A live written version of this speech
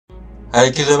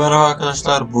Herkese merhaba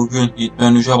arkadaşlar. Bugün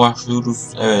Hitman 3'e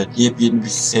başlıyoruz. Evet, yepyeni bir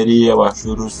seriye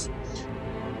başlıyoruz.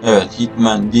 Evet,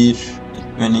 Hitman 1,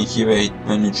 Hitman 2 ve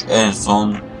Hitman 3 en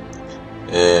son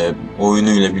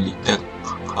oyunuyla birlikte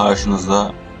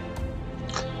karşınızda.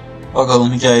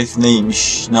 Bakalım hikayesi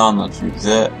neymiş, ne anlatıyor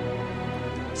bize.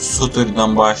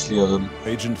 Story'den başlayalım.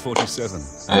 Agent 47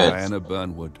 and Diana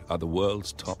Burnwood are the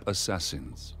world's top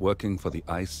assassins working for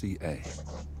the ICA.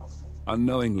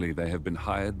 Unknowingly, they have been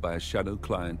hired by a shadow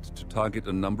client to target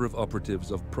a number of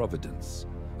operatives of Providence,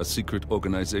 a secret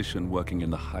organization working in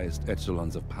the highest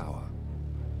echelons of power.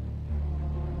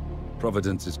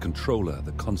 Providence's controller,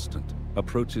 the Constant,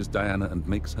 approaches Diana and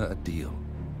makes her a deal.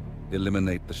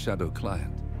 Eliminate the shadow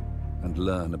client and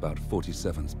learn about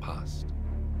 47's past.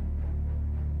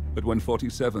 But when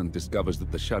 47 discovers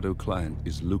that the shadow client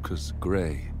is Lucas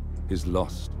Gray, his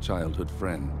lost childhood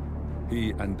friend,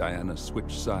 he and Diana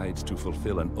switch sides to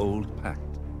fulfill an old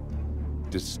pact.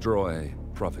 Destroy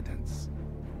Providence.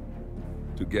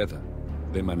 Together,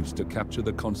 they manage to capture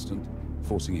the Constant,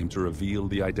 forcing him to reveal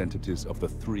the identities of the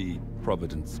 3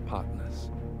 Providence partners.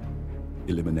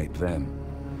 Eliminate them,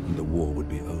 and the war would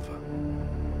be over.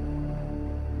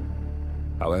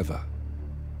 However,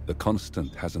 the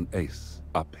Constant has an ace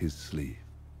up his sleeve.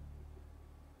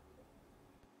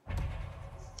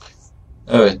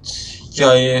 Evet,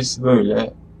 hikayesi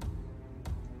böyle.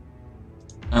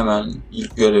 Hemen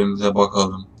ilk görevimize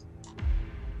bakalım.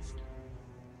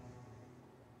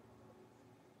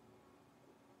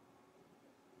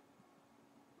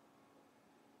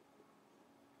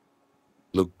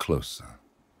 Look closer.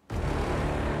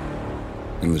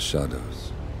 In the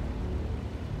shadows.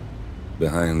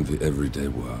 Behind the everyday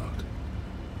world.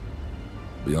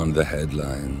 Beyond the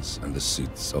headlines and the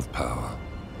seats of power.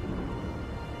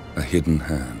 A hidden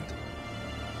hand.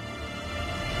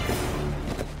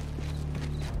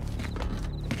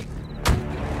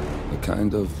 A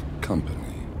kind of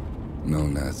company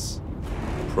known as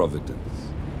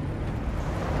Providence.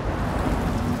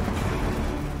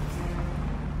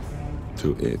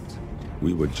 To it,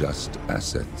 we were just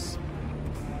assets.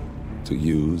 To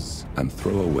use and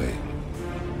throw away.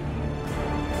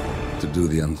 To do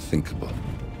the unthinkable.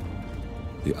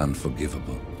 The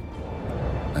unforgivable.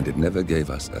 And it never gave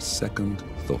us a second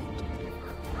thought.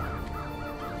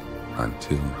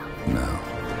 Until now.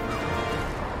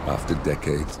 After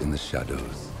decades in the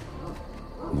shadows,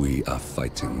 we are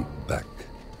fighting back.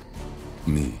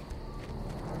 Me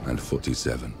and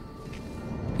 47.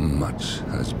 Much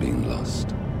has been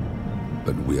lost,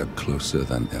 but we are closer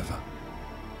than ever.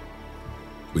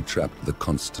 We trapped the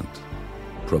Constant,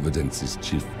 Providence's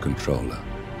chief controller,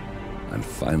 and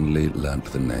finally learnt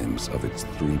the names of its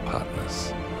 3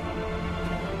 partners.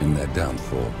 In their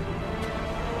downfall,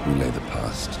 we lay the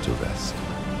past to rest.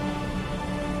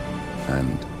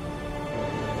 And,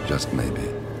 just maybe,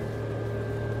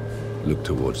 look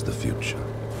towards the future.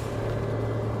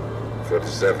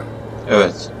 47.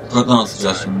 Evet, buradan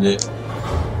atacağız şimdi.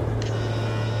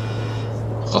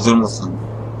 Hazır mısın?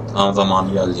 Tam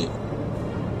zamanı geldi.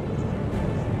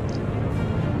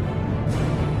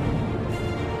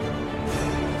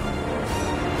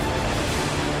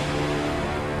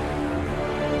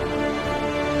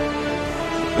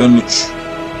 Ön 3.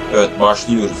 Evet,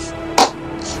 başlıyoruz.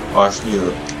 Başlıyor.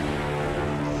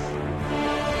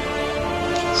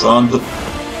 Şu anda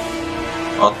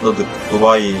atladık.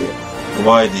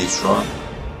 Dubai'deyiz şu an.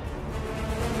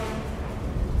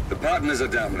 The partners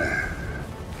are down there.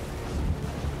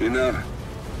 You know,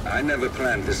 I never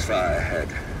planned this far ahead.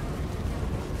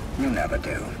 You never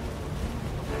do.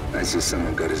 I see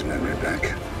someone got his memory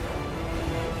back.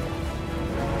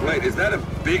 Wait, is that a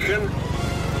beacon?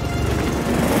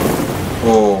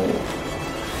 Oo.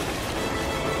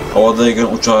 Havadayken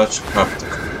uçağa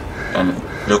çarptık. Yani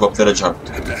helikoptere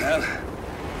çarptık. What the hell?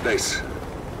 Base.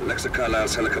 Alexa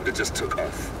Carlisle's helicopter just took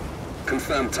off.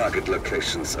 Confirm target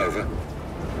locations, over.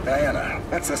 Diana,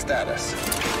 what's the status?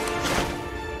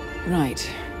 Right.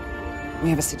 We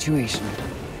have a situation.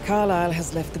 Carlisle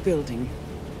has left the building.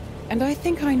 And I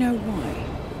think I know why.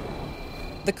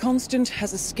 The Constant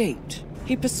has escaped.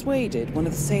 He persuaded one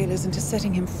of the sailors into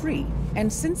setting him free.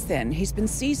 And since then, he's been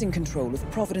seizing control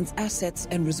of Providence assets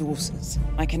and resources.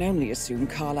 I can only assume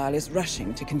Carlisle is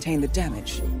rushing to contain the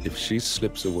damage. If she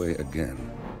slips away again...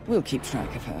 We'll keep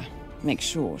track of her. Make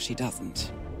sure she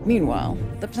doesn't. Meanwhile,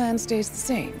 the plan stays the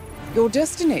same. Your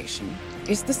destination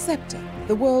is the Scepter,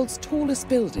 the world's tallest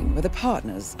building where the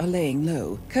partners are laying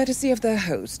low, courtesy of their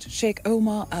host, Sheikh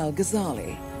Omar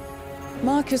Al-Ghazali.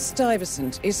 Marcus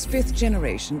Stuyvesant is 5th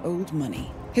generation old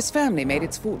money. His family made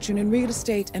its fortune in real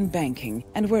estate and banking,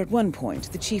 and were at one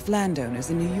point the chief landowners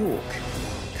in New York.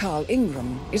 Carl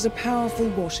Ingram is a powerful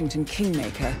Washington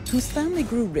kingmaker whose family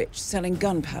grew rich selling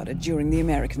gunpowder during the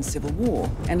American Civil War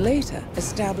and later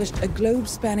established a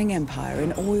globe-spanning empire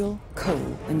in oil,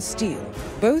 coal, and steel.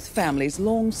 Both families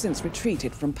long since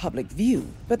retreated from public view,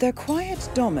 but their quiet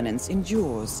dominance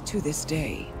endures to this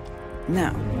day.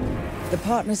 Now, the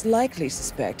partners likely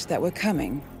suspect that we're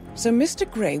coming, so Mr.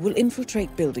 Grey will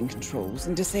infiltrate building controls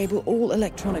and disable all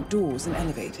electronic doors and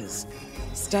elevators.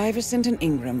 Stuyvesant and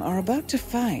Ingram are about to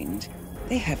find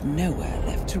they have nowhere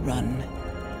left to run.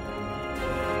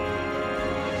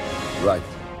 Right.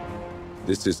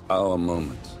 This is our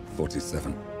moment,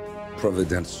 47.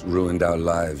 Providence ruined our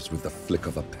lives with the flick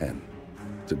of a pen.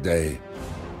 Today,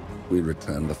 we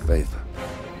return the favor.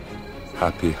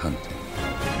 Happy hunting.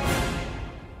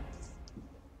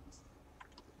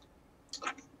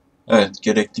 Evet,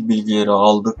 gerekli bilgileri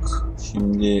aldık.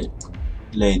 Şimdi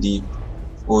Lady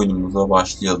oyunumuza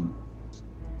başlayalım.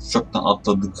 Çoktan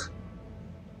atladık.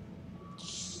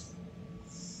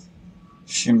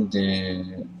 Şimdi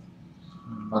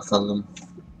bakalım.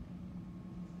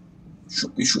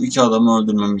 Şu iki adamı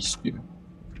öldürmemi istiyor.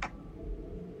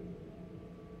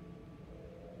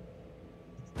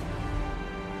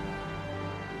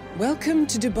 Welcome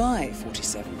to Dubai,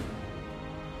 47.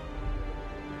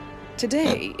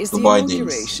 Today is the Dubai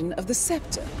inauguration days of the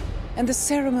scepter, and the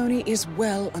ceremony is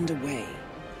well underway.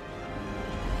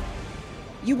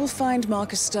 You will find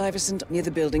Marcus Stuyvesant near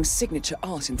the building's signature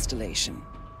art installation,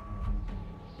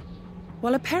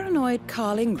 while a paranoid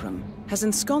Carl Ingram has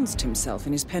ensconced himself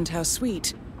in his penthouse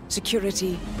suite,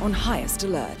 security on highest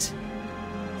alert.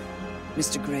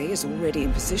 Mr. Grey is already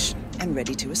in position and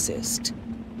ready to assist.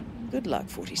 Good luck,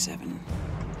 47.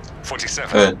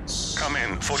 47. Evet. Come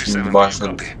in, 47. Şimdi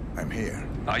başladık. I'm here.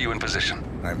 Are you in position?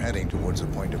 I'm heading towards the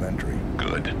point of entry.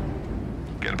 Good.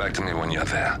 Get back to me when you're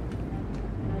there.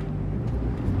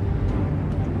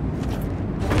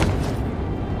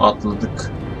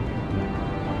 Atladık.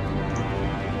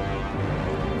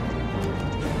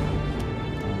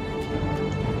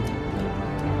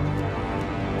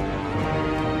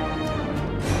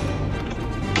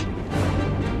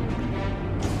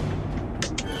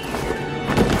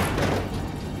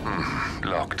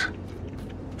 Locked.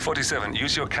 47,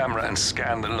 use your camera and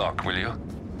scan the lock, will you?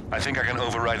 I think I can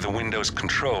override the Windows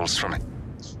controls from it.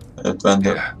 Evet,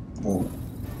 bende bu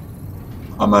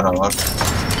kamera var.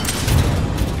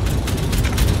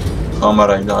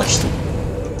 Kamerayı da açtım.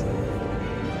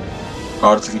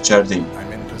 Artık içerideyim.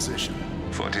 I'm in position.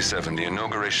 47, the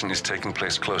inauguration is taking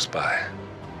place close by.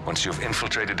 Once you've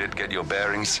infiltrated it, get your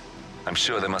bearings. I'm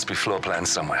sure there must be floor plans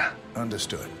somewhere.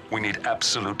 Understood. We need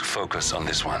absolute focus on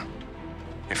this one.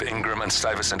 If Ingram and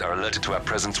Stuyvesant are alerted to our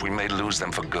presence, we may lose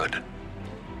them for good.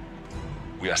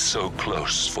 We are so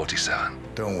close, 47.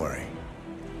 Don't worry.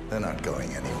 They're not going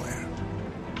anywhere.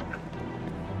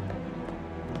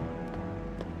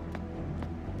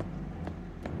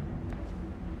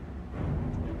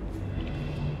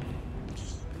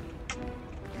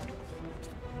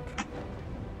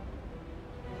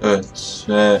 Evet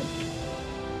ve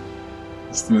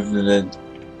üstümüzü de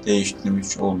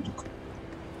değiştirmiş olduk.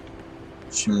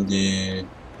 Şimdi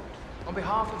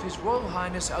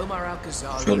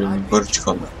şöyle bir yukarı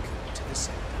çıkalım.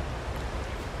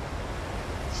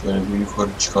 Şöyle bir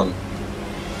yukarı çıkalım.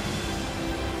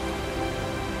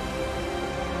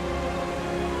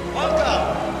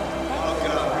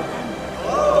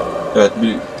 Evet,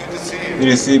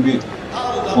 birisi bir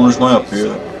konuşma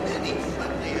yapıyor.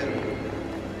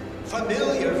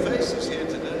 Familiar faces here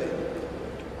today.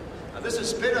 Now, this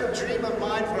has been a dream of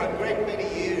mine for a great many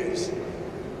years.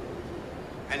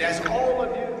 And as all of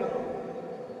you know,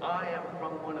 I am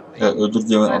from one of the... Evet, ödül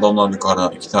diyemeyen adamlar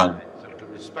yukarıda, 2 tane.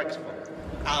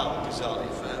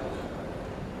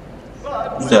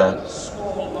 Güzel.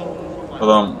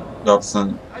 Adam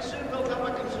yapsın.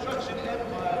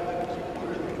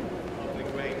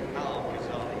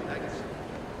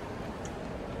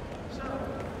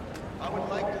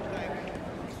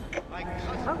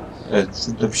 Evet,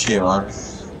 şurada bir şey var.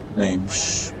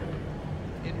 Neymiş?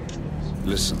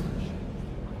 Listen,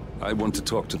 I want to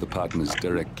talk to the partners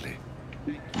directly.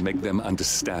 Make them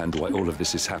understand why all of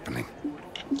this is happening.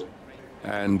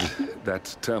 And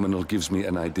that terminal gives me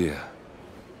an idea.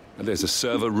 There's a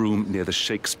server room near the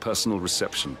Sheikh's personal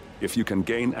reception. If you can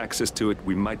gain access to it,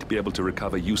 we might be able to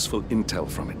recover useful intel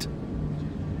from it.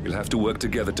 We'll have to work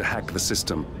together to hack the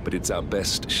system, but it's our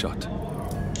best shot.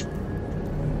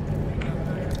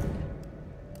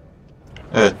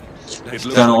 Evet. Bir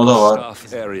tane oda var.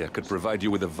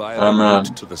 Hemen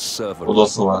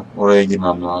odası var. Oraya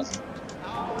girmem lazım.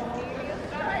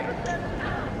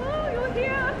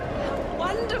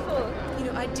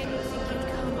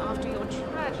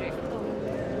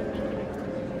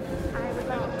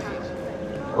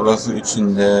 Orası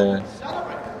içinde.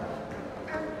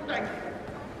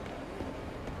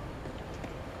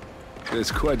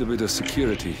 There's quite a bit of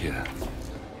security here.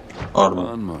 Pardon.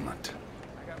 One moment.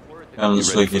 You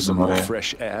Yanlışlıkla ready for girdim some more oraya.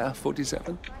 fresh air, 47?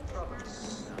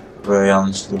 Buraya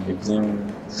yanlışlıkla girdim.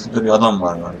 Şurada bir adam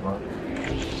var galiba.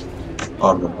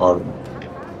 Pardon.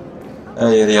 Her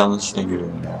yere yanlışlıkla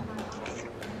giriyorum ya.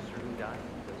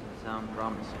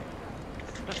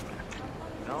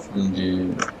 Şimdi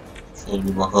şöyle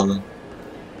bir bakalım.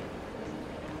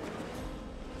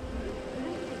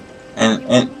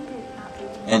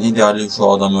 En ideali şu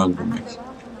adamı öldürmek.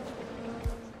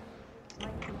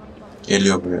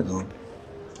 Geliyor buraya doğru.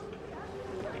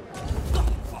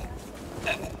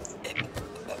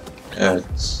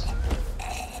 Evet.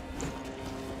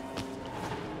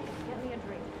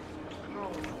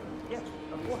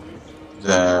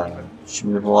 Güzel.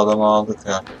 Şimdi bu adamı aldık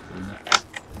ya.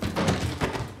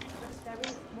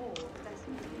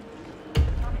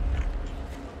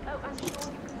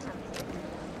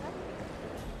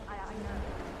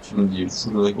 Şimdi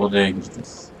şuradaki odaya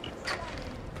gireceğiz.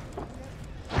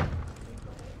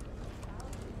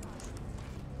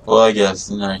 Kolay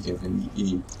gelsin herkese.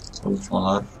 İyi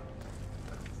çalışmalar.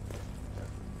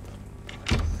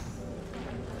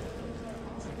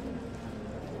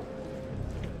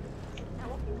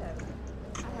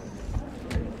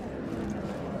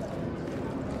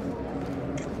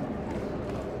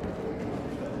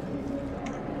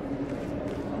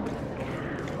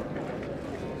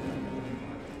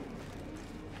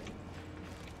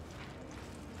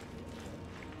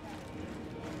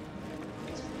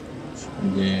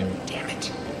 Damn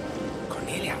it.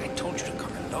 Cornelia, I told you to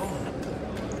come alone.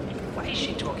 Why is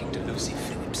she talking to Lucy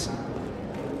Phillips?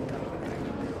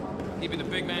 Keeping the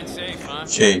big man safe, huh?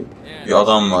 Bir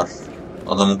adam var.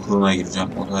 Adamın kuruna gireceğim.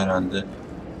 O da herhalde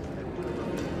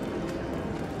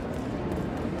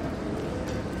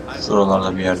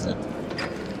şuralarda bir yerde.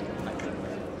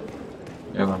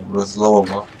 Evet, burası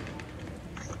lavabo.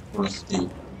 Burası değil.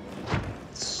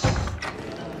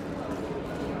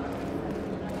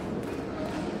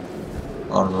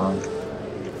 Pardon.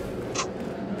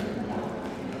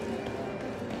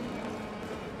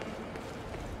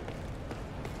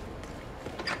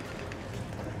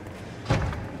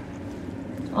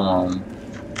 Tamam.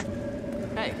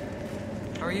 Hey,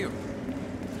 how are you?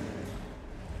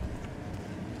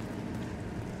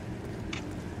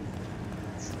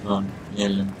 Şuradan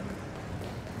yiyelim.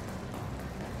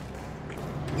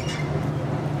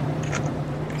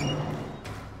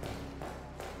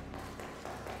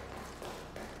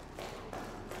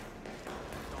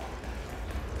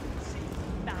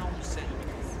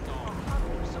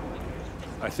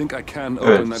 I think I can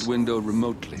open that window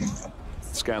remotely.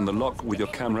 Scan the lock with your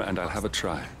camera and I'll have a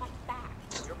try.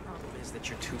 Your problem is that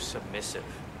you're too submissive.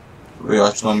 Burayı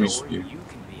açmamı istiyor. You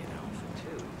can be an alpha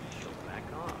too. She'll back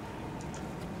off.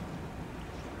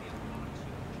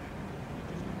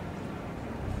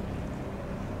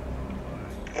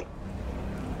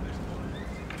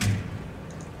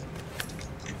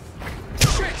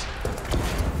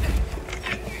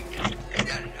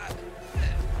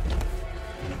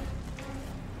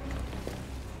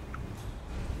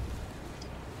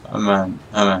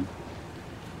 Hemen.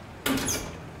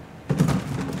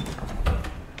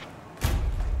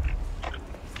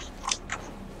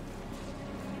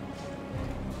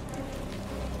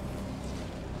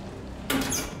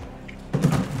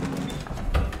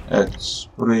 Evet,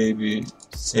 burayı bir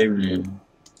sevleyelim.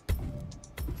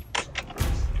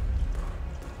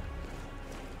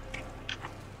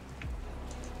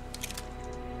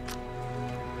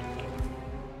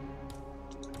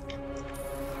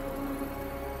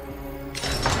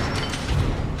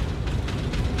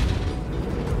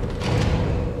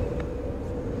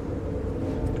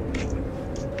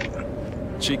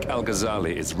 Sheikh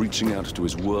Al-Ghazali is reaching out to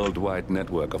his worldwide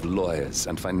network of lawyers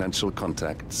and financial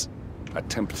contacts,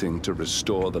 attempting to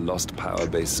restore the lost power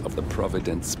base of the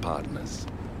Providence partners.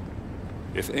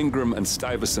 If Ingram and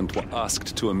Stuyvesant were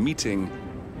asked to a meeting,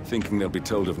 thinking they'll be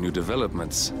told of new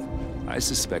developments, I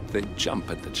suspect they'd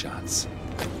jump at the chance.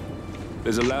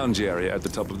 There's a lounge area at the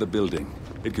top of the building.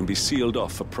 It can be sealed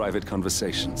off for private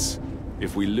conversations.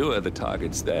 If we lure the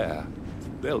targets there,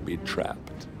 they'll be trapped.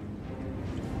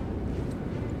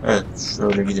 Evet,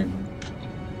 şöyle gidelim.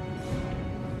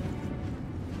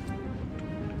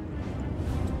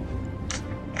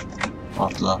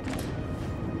 Atla.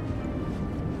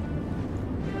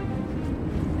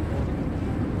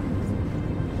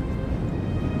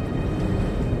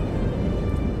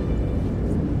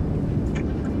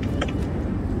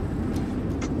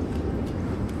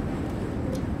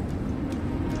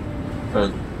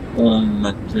 Evet, 10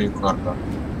 metre yukarıda.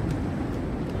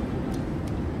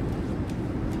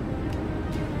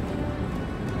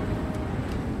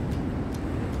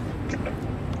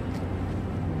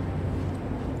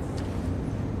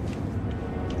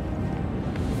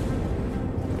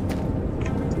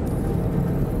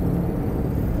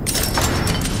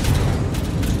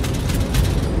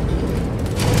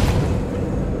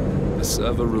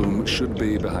 other room should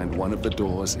be behind one of the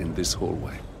doors in this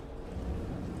hallway.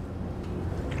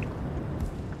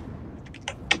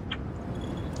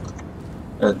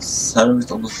 Evet,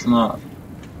 servis odasına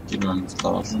girmemiz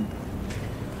lazım.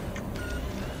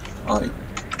 Ay,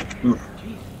 dur.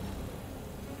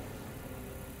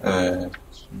 Evet,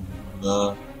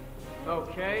 burada...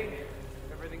 Okay,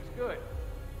 everything's good.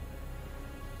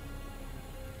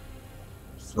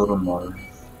 Sorun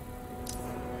var.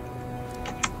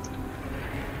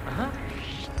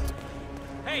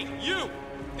 Hey, you!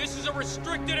 This is a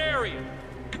restricted area.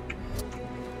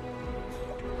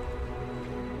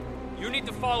 You need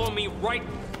to follow me right...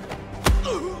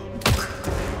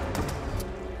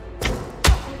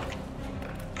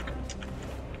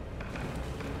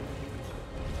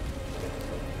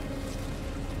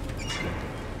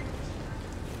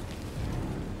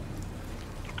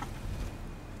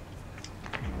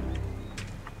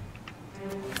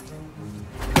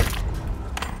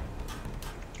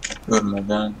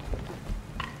 Görmeden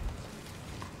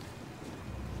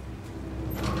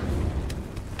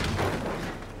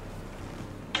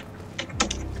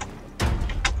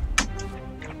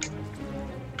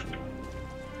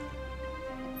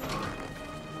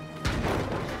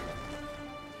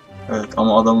evet,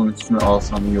 ama adamın üstüne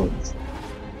alsam iyi olur.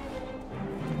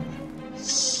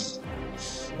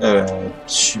 Evet,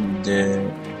 şimdi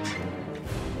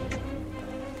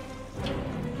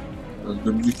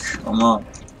öldürdük ama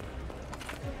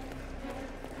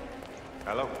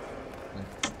Hello?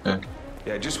 evet.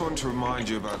 Yeah, just wanted to remind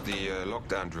you about the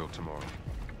lockdown drill tomorrow.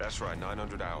 That's right,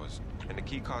 900 hours. And the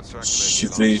key cards to activate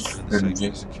Şifreyi the alarm in the safe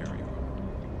söyleyecek. security room.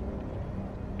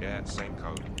 Yeah, same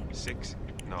code.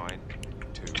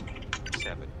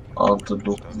 6927.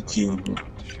 692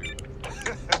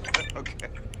 Okay.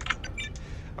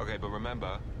 Okay, but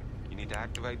remember, you need to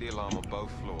activate the alarm on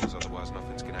both floors, otherwise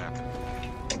nothing's gonna happen.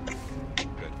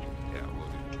 Good. Yeah, we'll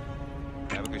do.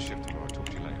 Have a good shift tomorrow. Talk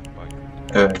to you later. Bye.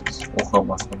 Evet, oka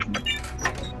başladım.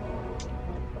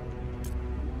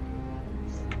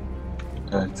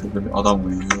 Evet, şurada bir adam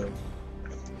uyuyor.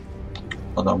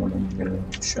 Adamın önünde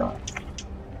şu an.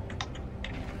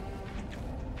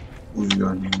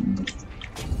 Uyuyor.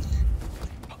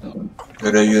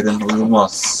 Görev yerinde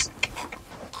uyumaz.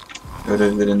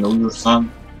 Görev yerinde uyursan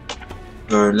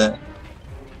böyle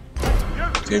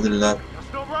gelirler.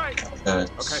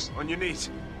 Evet. Okay, on your knees.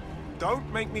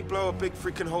 Don't make me blow a big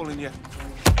freaking hole in you.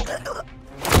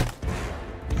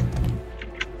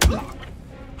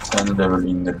 Seni de böyle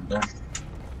indirirler.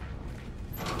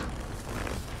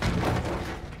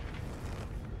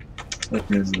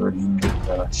 Hepinizi böyle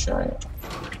indirirler aşağıya.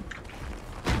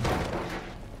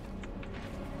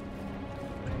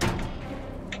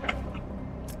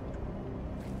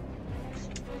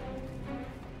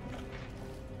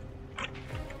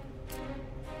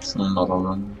 Şunu da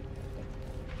alalım.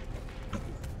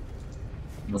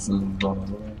 Muzumuzu da alalım.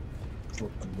 Çok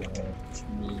güzel.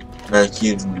 Şimdi belki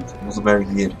yerim. Muzu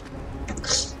belki yerim.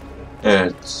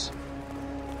 Evet.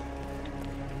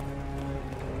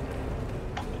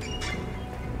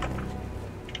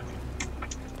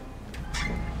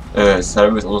 Evet,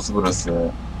 servis odası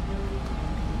burası.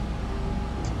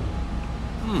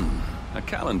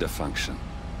 A calendar function.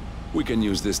 We can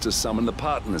use this to summon the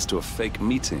partners to a fake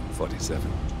meeting, 47.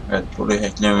 Evet, burayı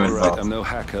hacklememiz Alright, I'm lazım. no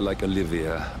hacker like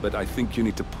Olivia, but I think you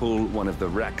need to pull one of the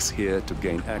racks here to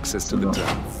gain access to the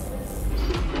town.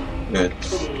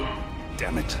 Evet.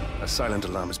 Damn it. A silent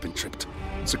alarm has been tripped.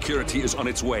 Security is on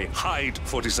its way. Hide,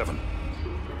 47.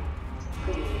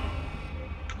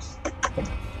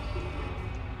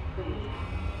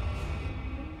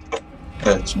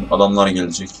 Evet, şimdi adamlar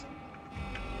gelecek.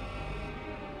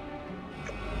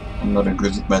 Onlara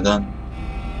gözükmeden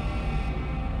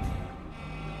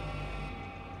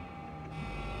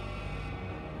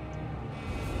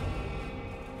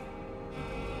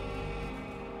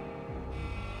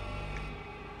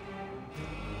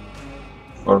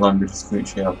oradan birisi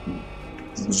şey yaptı.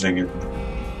 Hızlıca geldi.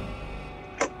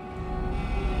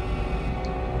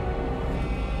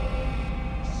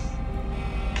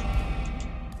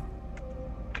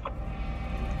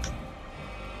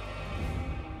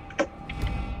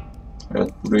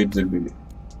 Evet, burayı da bir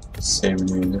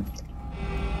sevleyelim.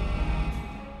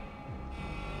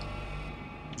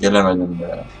 Gelemedim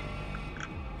be.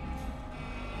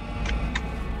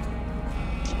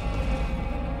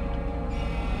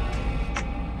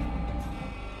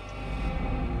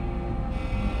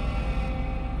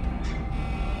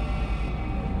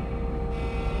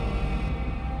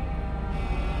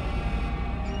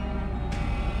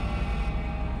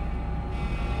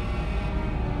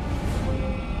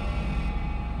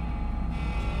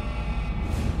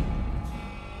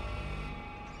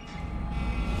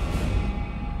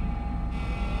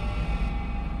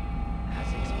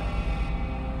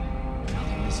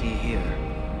 see here.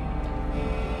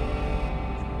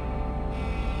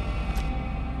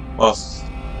 Bas.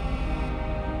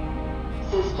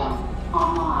 System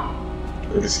online.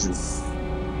 Görüşürüz.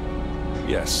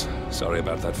 Yes, sorry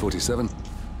about that, 47.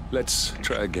 Let's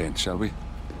try again, shall we?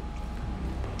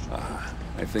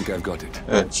 I think I've got it.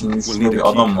 Evet, şimdi We'll şurada need bir a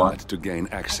adam key var. card to gain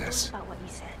access.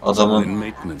 Adamın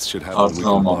maintenance should have one we kartını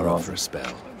can almam borrow lazım. for a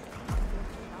spell.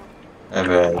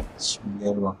 Evet, şimdi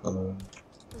gel bakalım.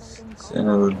 Seni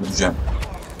öldüreceğim.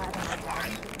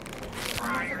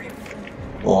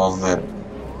 Boğazları.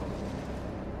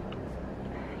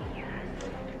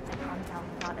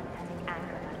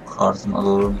 Kartını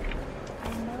alalım.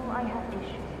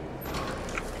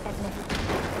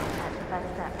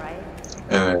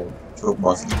 Evet, çok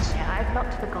basit.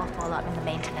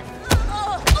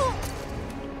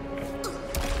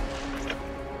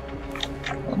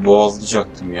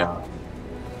 Boğazlayacaktım ya.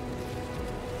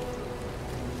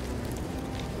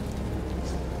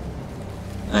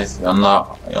 Neyse,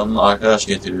 yanına arkadaş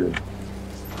getiriyorum.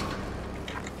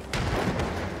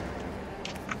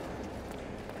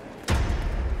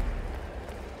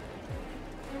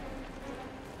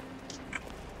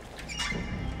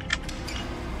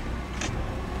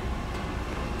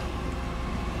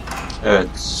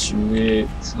 Evet, şimdi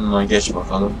şununla geç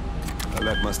bakalım.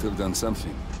 That must have done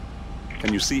something.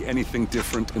 Can you see anything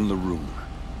different in the room?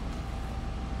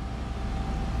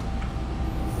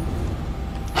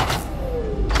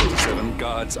 Seven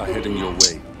guards are heading your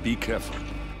way. Be careful.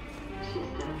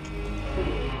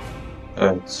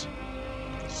 Evet.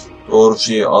 Doğru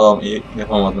şeyi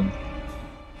yapamadım.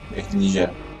 Bekleyeceğim.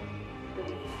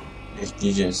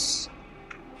 Bekleyeceğiz.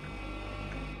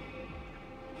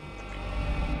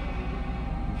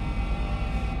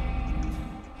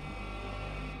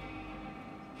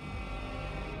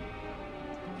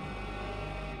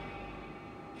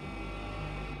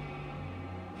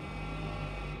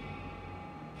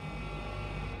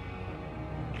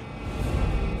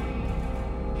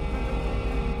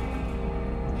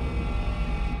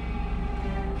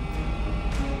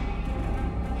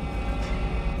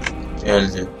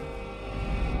 Geldi.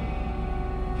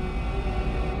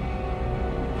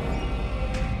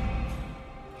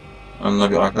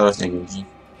 Onunla bir arkadaşla geleceğim.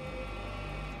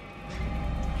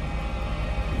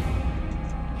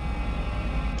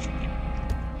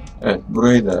 Evet,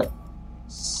 burayı da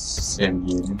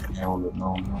sevdiyelim. Ne olur ne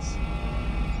olmaz.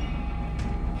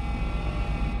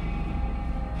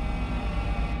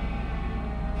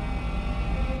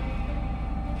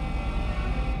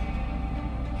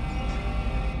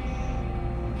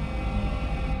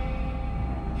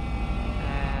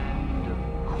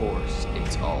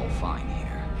 It's all fine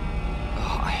here.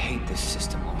 Oh, I hate this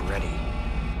system already.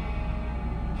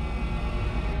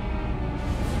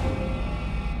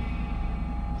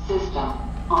 System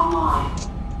online.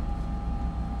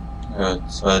 Evet,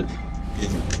 sadece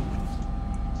gidin.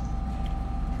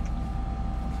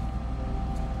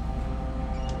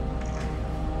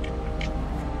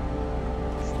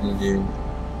 Şimdi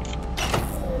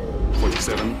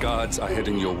 47 guards are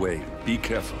heading your way. Be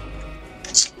careful.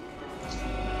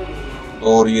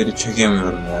 doğru yeri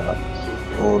çekemiyorum ya.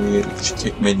 Doğru yeri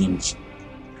çekmediğim için.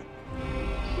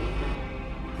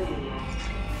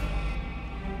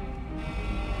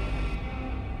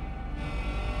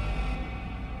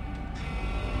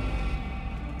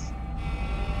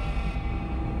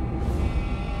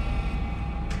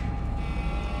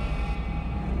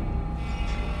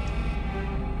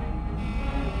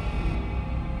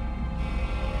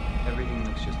 Everything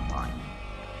looks just fine.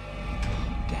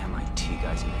 Damn IT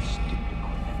guys and their stupid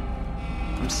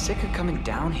equipment. I'm sick of coming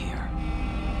down here.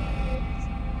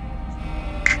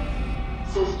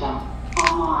 System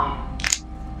online.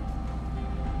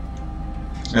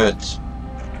 Evet.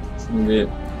 Şimdi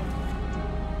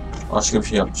başka bir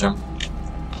şey yapacağım.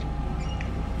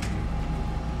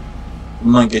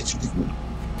 Bundan geçirdik mi?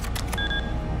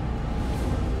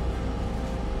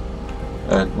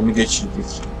 Evet, bunu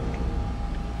geçirdik.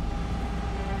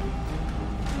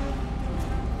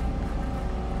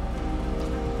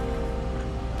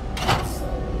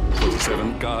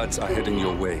 Seven guards are heading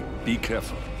your way. Be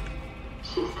careful.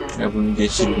 Ya bunu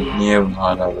geçirdik. Niye bunu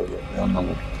hala böyle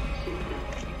anlamadım.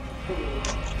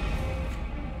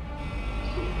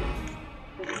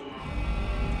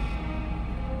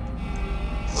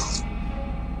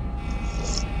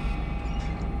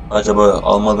 Acaba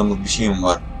almadığımız bir şey mi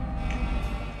var?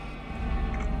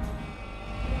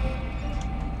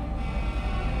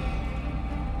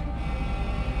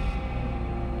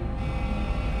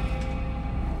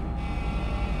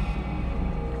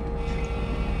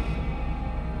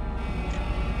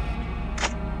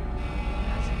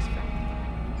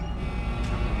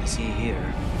 see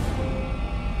here.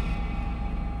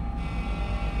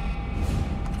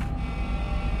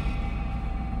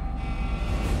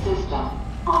 System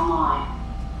online.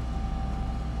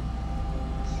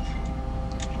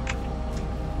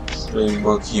 Şuraya bir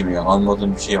bakayım ya.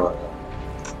 Almadığım bir şey var ya.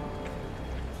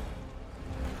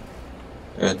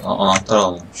 Evet, anahtar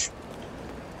alınmış.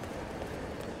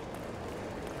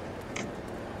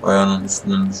 Bayanın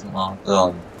üstünden düşen anahtar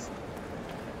alınmış.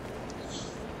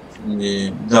 Şimdi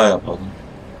bir daha yapalım.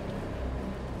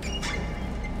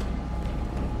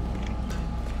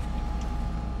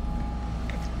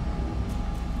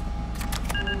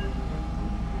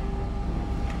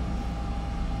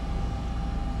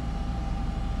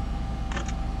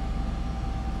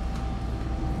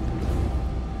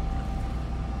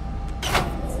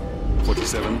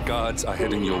 Guards are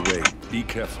heading your way. Be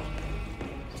careful.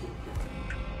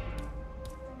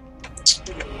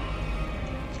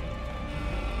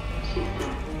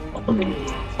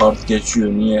 Kart geçiyor.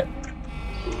 Niye?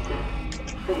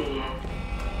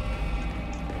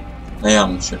 Ne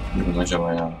yanlış yapıyorum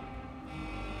acaba ya?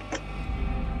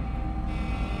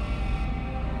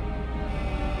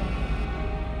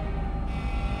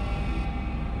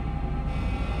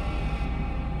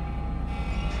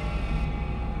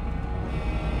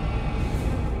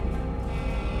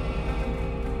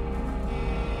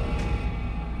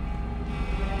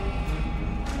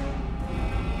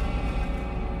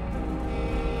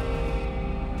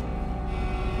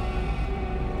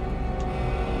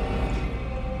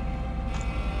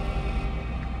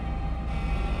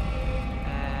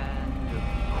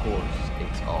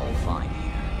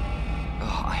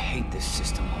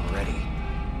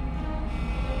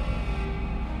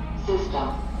 System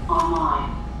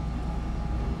online.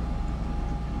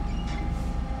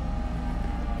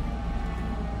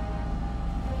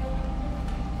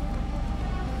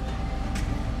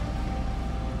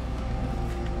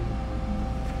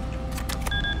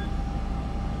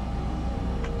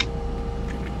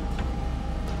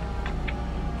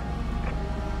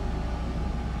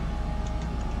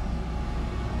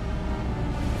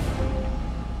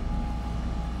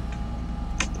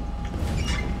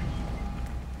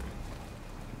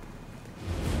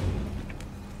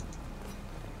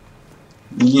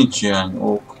 İlginç yani,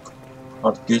 o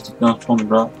kart geçtikten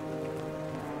sonra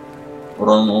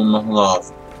oranın olması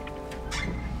lazım.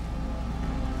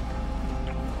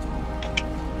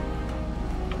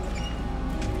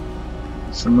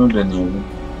 Şunu deneyelim.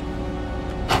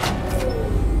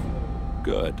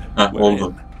 Good.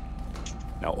 Oldu.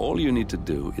 Now all you need to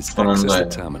do is access the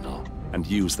terminal and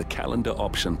use the calendar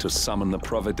option to summon the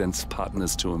Providence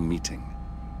partners to a meeting.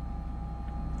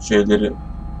 Şeyleri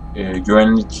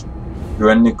güvenlik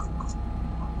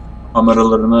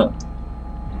kameralarını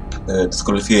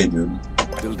diskalifiye ediyorum.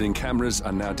 Building cameras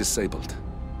are now disabled.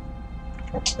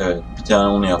 Evet, bir tane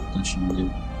onu yaptım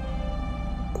şimdi.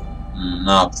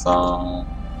 Ne yapsam?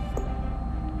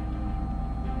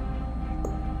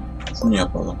 Şunu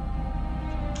yapalım.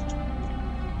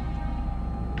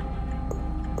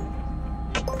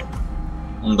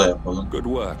 Bunu da yapalım. Good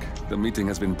work. The meeting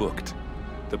has been booked.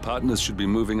 The partners should be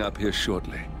moving up here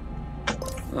shortly.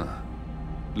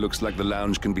 Looks like the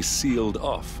lounge can be sealed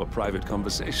off for private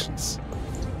conversations.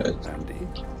 Evet. Andy.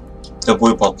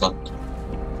 Depoyu patlattı.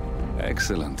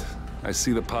 Excellent. I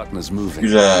see the partners moving.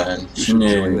 Güzel.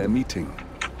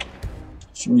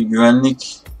 Şimdi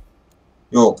güvenlik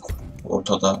yok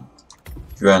ortada.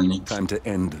 Güvenlik. Time to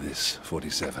end this,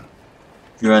 47.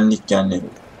 Güvenlik yani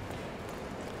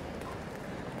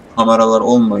kameralar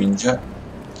olmayınca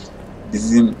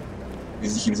bizi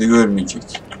kimse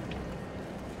görmeyecek.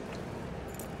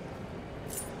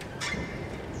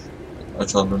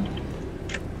 Açalım.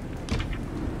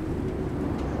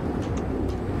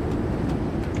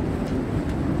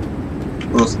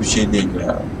 Burası bir şey değil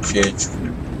ya. Şeye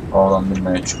çıkıyor.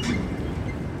 Havalandırmaya çıkıyor.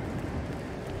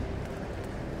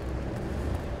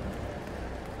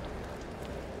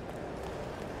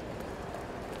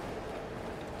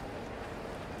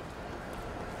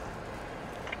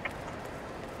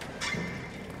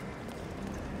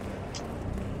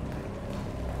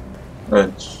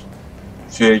 Evet.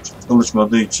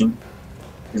 Çalışmadığı için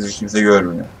bizi kimse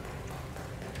görmüyor.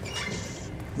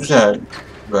 Güzel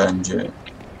bence.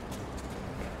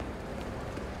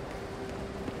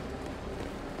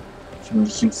 Şimdi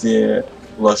kimseye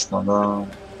ulaşmadan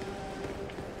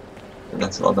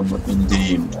şu adamı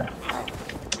indireyim ya.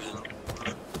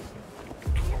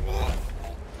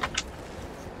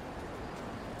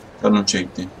 Canım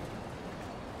çekti.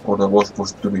 Orada boş boş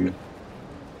duruyor.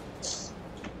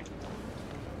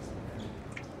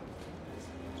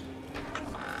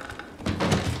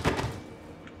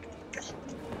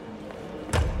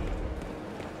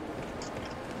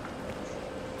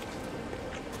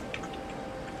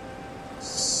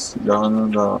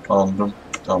 Silahını da aldım.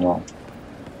 Tamam.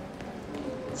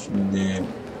 Şimdi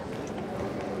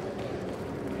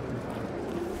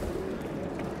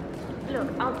Look,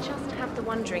 I'll just have the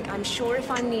one drink. I'm sure if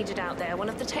I'm needed out there, one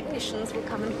of the technicians will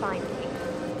come and find me.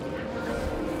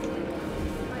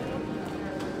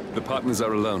 The partners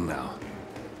are alone now.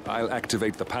 I'll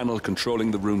activate the panel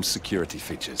controlling the room's security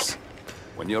features.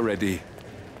 When you're ready,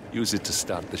 use it to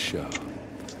start the show.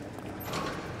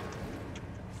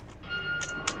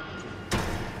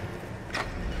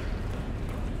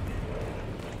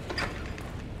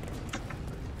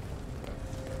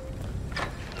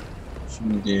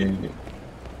 Şimdi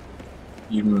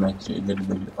 20 metre ileri bir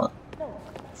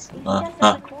şurada.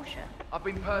 Ha. I've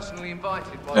been personally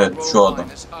invited by Evet, the şu Royal adam.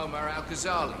 Highness Omar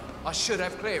Al-Ghazali. I should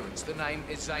have clearance. The name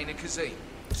is Zaina Kazim.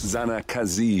 Zana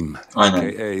Kazim, Aynen.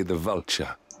 aka the Vulture.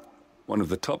 One of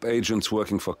the top agents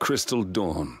working for Crystal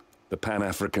Dawn, the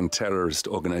Pan-African terrorist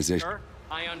organization.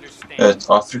 Evet,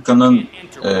 Afrika'nın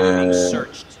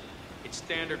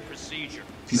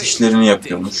pis işlerini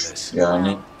yapıyormuş.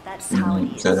 Yani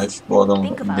bildiğin üzere bu adamı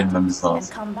indirmemiz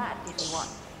lazım.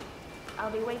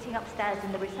 I'll be waiting upstairs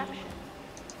in the reception.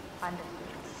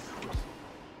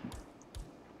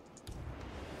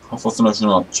 Kafasına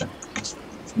şunu atacağım.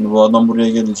 Şimdi bu adam buraya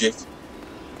gelecek.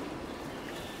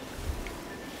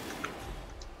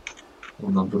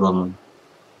 Burada duralım.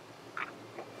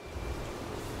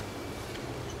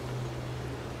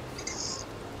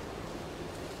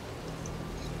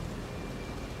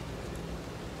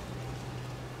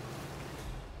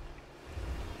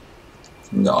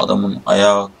 Şimdi adamın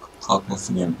ayağa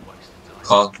kalkmasını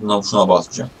kalktığında şuna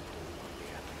basacağım.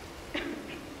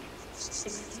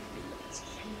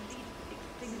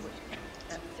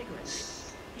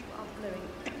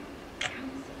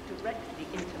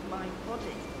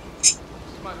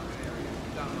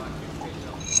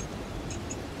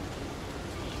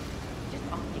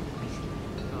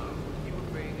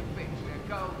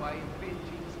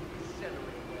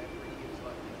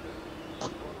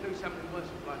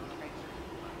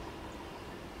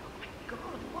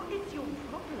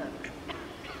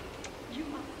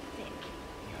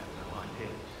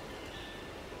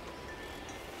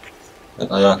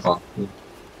 Evet, ayağa kalktı.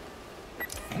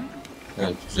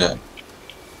 Evet, güzel.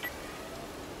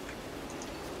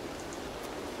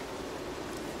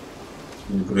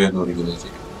 Şimdi buraya doğru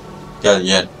gelecek. Gel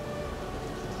gel.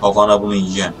 Kafana bunu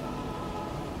yiyeceğim.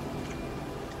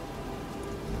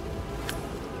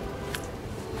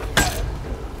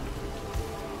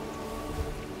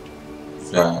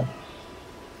 Güzel.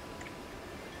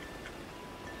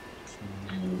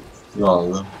 Şimdi tutuyor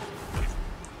aldım.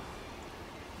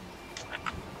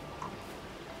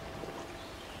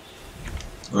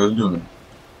 Öldü mü?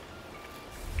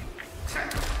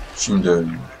 Şimdi öldü.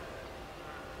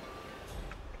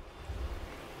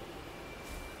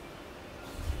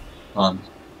 Lan.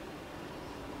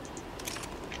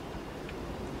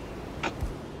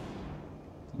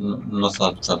 Nasıl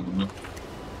atacağım bunu?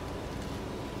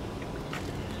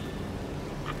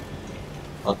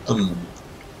 Attım mı?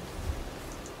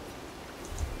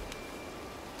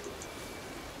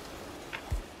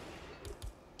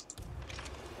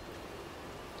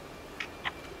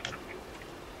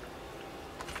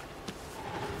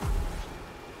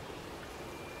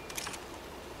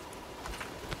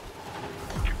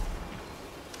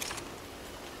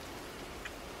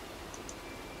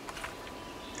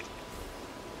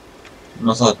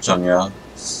 Nasıl atacağım ya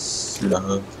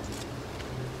silahı?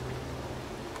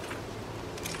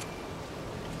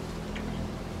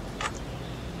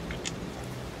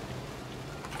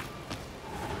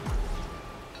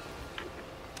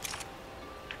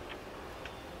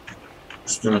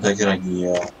 Üstüme tekrar giy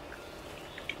ya.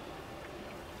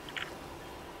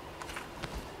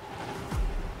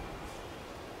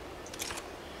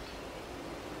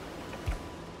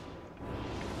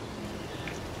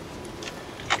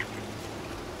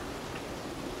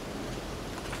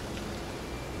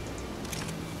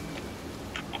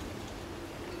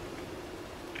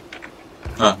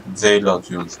 Heh, Z ile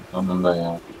atıyormuş. Tamam da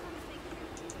ya.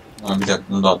 Ama bir dakika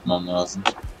bunu da atmam lazım.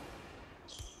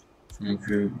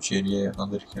 Çünkü içeriye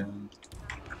alırken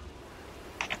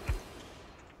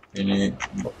beni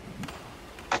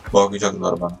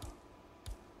bakacaklar bana.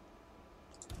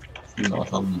 Şimdi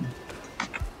atalım mı?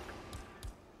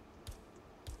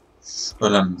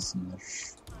 Şüphelenmesinler.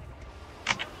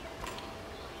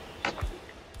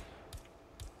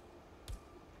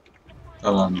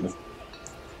 Tamamdır.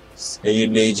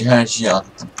 Seyirleyici her şeyi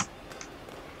attım.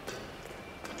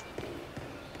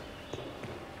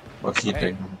 Bakayım Hey.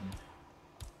 tekrar.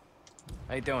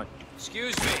 How you doing?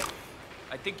 Excuse me.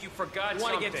 I think you forgot something.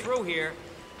 Want to get through here?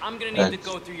 I'm gonna need to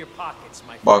go through your pockets,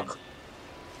 my friend. Bak.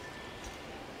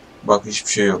 Bak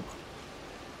hiçbir şey yok.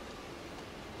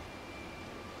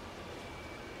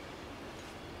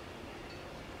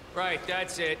 Right,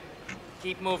 that's it.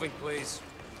 Keep moving, please.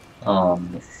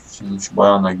 Tamamdır. Şimdi şu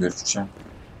bayanla görüşeceğim.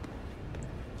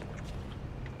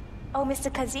 Oh,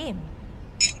 Mr. Kazim.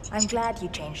 I'm glad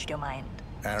you changed your mind.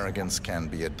 Arrogance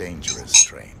can be a dangerous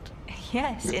trait.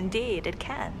 Yes, indeed, it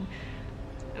can.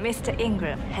 Mr.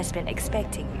 Ingram has been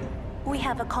expecting you. We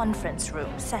have a conference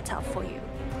room set up for you.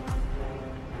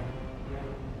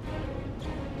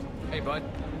 Hey, bud.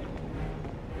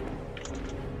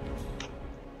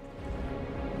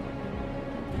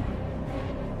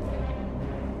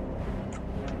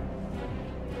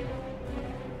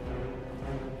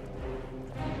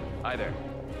 Hi there.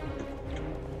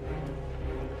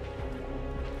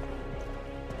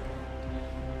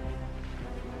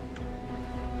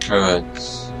 Evet.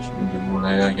 Şimdi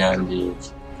buraya geldik.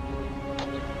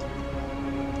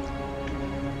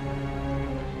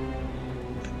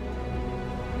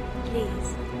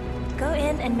 Please, go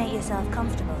in and make yourself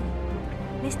comfortable.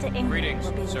 Mr. Ingram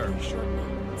will be with you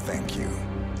shortly. Thank you.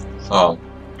 Sağ ol.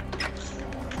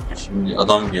 Şimdi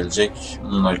adam gelecek.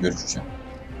 Onunla görüşeceğim.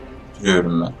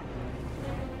 Duruyorum ben.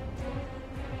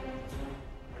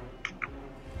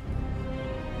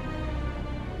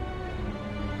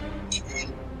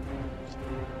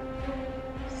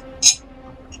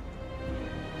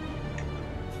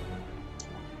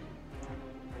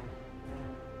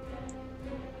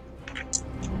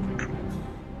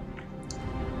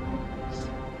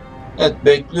 Evet,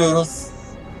 bekliyoruz.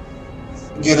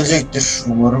 Gelecektir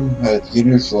umarım. Evet,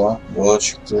 geliyor şu an. Yola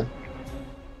çıktı.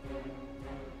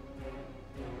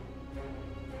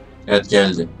 Evet,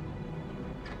 geldi.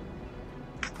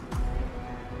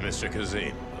 Mr.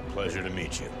 Kazim, a pleasure to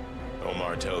meet you.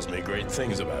 Omar tells me great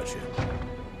things about you.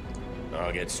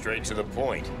 I'll get straight to the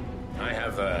point. I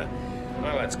have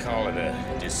well, let's call it a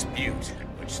dispute,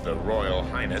 which the Royal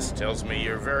Highness tells me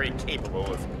you're very capable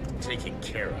of taking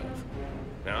care of.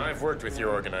 Now, I've worked with your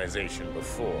organization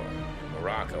before,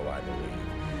 Morocco, I believe,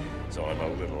 so I'm a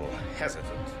little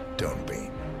hesitant. Don't be.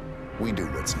 We do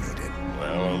what's needed.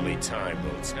 Well, only time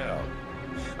will tell.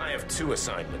 I have two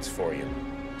assignments for you.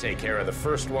 Take care of the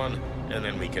first one, and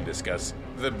then we can discuss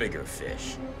the bigger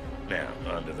fish. Now,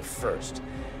 on to the first.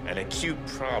 An acute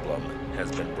problem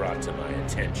has been brought to my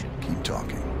attention. Keep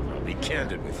talking. I'll be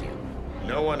candid with you.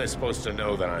 No one is supposed to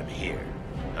know that I'm here.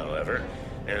 However,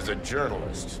 there's a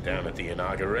journalist down at the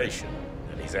inauguration,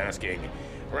 and he's asking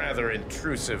rather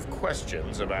intrusive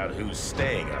questions about who's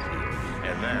staying up here,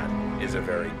 and that is a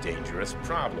very dangerous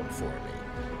problem for me.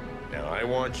 Now, I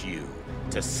want you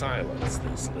to silence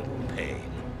this little pain.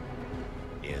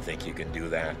 You think you can do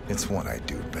that? It's what I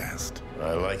do best.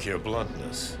 I like your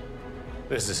bluntness.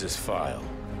 This is his file.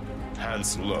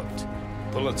 Hans Lucht,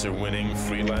 Pulitzer-winning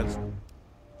freelance.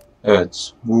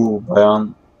 Evet, bu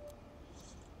bayan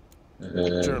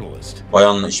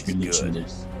bayanla işbirliği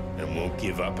içindeyiz.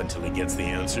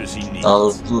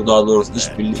 Daha doğrusu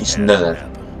işbirliği içindeler.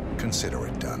 Consider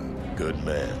it done. Good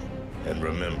man. And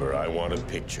remember, I want a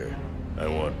picture. I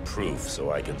want proof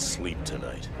so I can sleep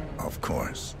tonight. Of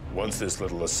course. Once this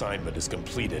little assignment is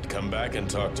completed, come back and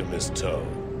talk to Miss Toe.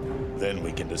 Then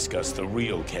we can discuss the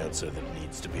real cancer that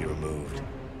needs to be removed.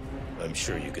 I'm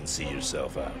sure you can see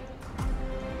yourself out.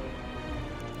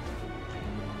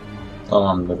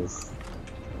 Tamamdır.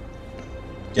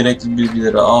 Gerekli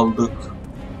bilgileri aldık.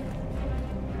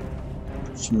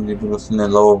 Şimdi burası ne,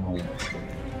 lavabo mu?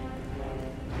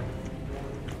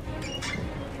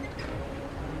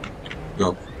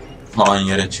 Yok. Aynı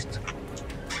yere çıktık.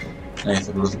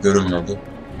 Neyse, burası görünmedi.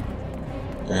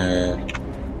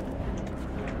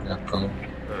 Bakalım.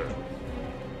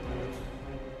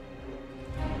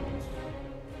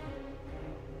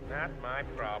 Not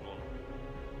my problem.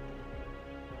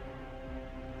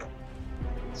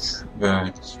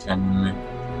 Evet, kendimi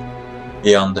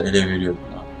bir anda ele veriyordum.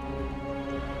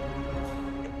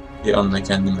 Bir anda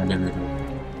kendimi ele veriyordum.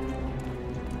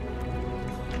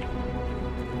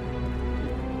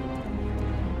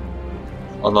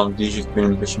 Adam diyecek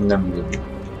benim peşimden mi geliyor?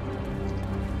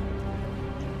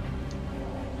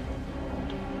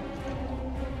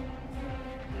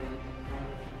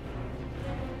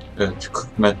 Evet,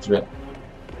 40 metre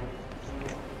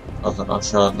kadar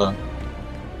aşağıda.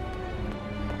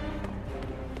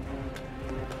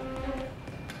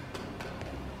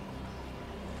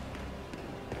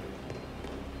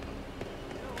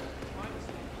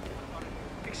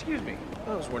 Excuse me.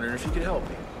 I was wondering if you could help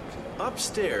me.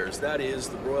 Upstairs, that is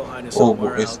the Royal Highness Oh,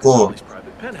 Omar escort. Al-Ghazali's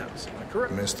private penthouse. Am I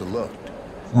correct? Mr. Lucht,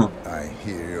 I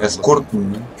hear you're Escort looking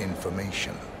mu? for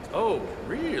information. Oh,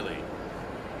 really?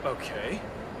 Okay.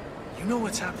 You know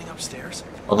what's happening upstairs?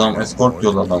 Adam escort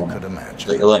yolladı adamı.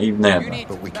 Ya da ibne ya da.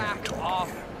 But we can't talk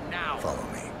here. Follow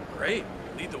me. Great.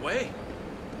 Lead the way.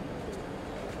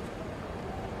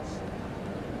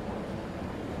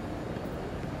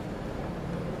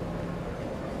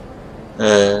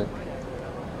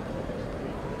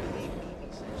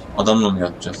 Adamla mı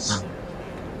yapacağız?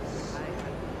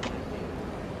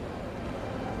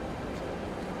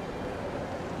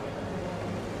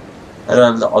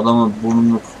 Herhalde adamın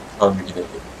burnunu tabii ki de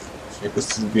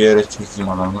ıssız bir yere çekeyim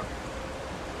adamı.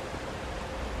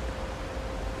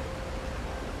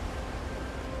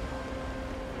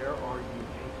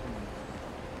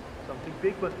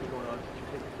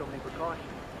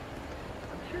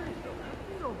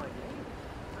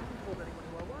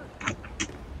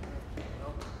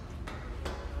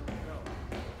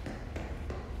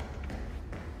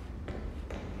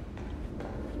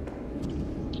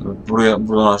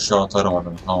 Buradan aşağı atarım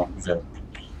adamı. Tamam, güzel.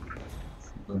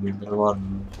 Şurada birileri var mı?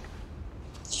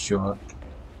 Kişi var.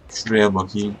 Şuraya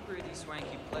bakayım.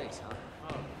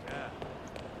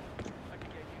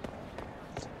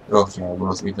 Yok ya,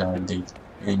 burası ideal değil.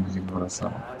 En güzel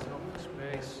burası.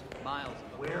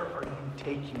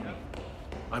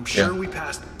 I'm sure we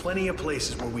passed plenty of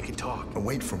places where we could talk.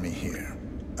 Wait for me here.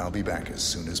 I'll be back as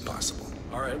soon as possible.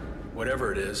 All right,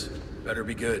 whatever it is, better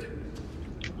be good.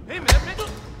 Hey, man!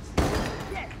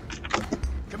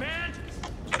 Command?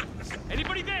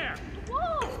 Anybody there?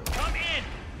 Whoa! Come in!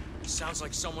 Sounds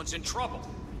like someone's in trouble.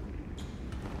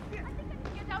 Here, I think I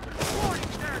can get out of The warning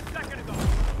there a second ago.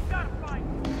 You gotta find.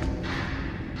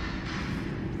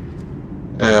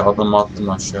 Adamı attım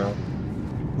aşağı.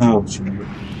 Ne oldu şimdi?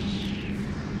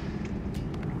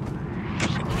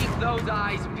 Keep those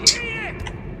eyes peeled.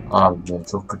 Abi be,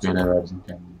 çok kötü ele verdim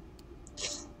kendimi.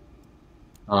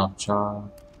 Ne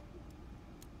yapacağım?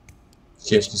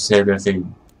 Keşke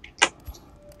SBF'ydim.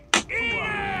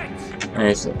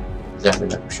 Neyse. Güzel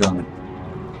bir şey olmadı.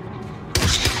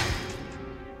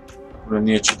 Buraya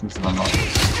niye çıkmışsın ama?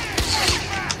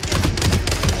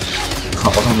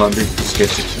 Adamlar bir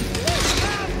bisiklet çıksın.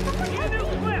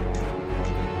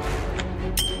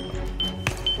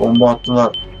 Bomba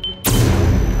attılar.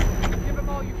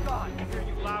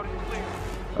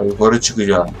 Yukarı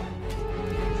çıkacağım.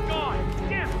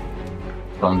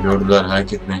 Lan gördüler,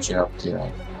 herkes beni şey yaptı ya.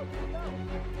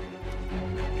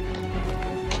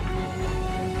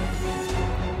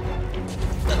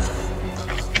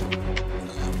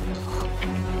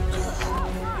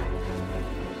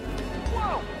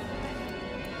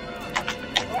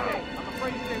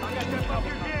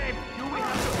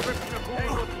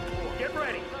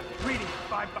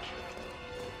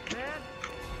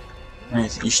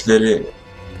 Neyse, işleri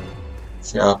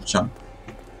şey yapacağım.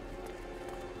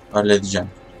 Halledeceğim.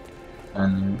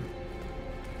 Yani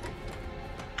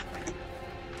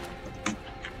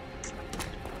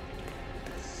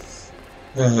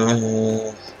Come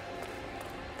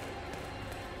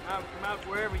out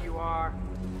wherever you are.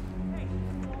 Hey,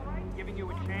 all right? Giving you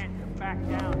a chance to back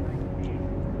down.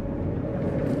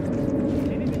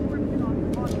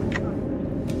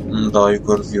 Daha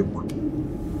yukarısı yok.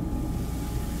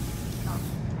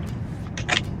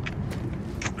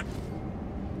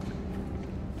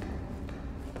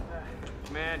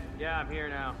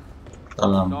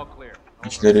 Tamam.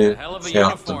 İşleri şey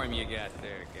yaptım.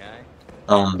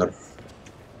 Tamamdır.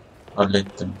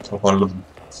 Hallettim. Toparladım.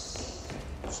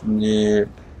 Şimdi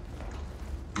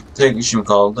tek işim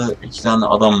kaldı. 2 tane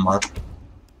adam var.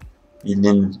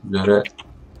 Bildiğiniz üzere.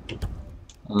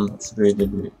 Onu şuraya da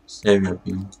bir save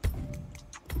yapayım.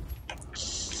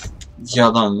 2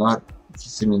 adam var.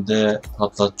 İkisini de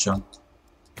patlatacağım.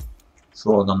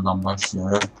 Şu adamdan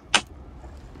başlayarak.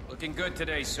 Looking good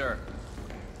today, sir.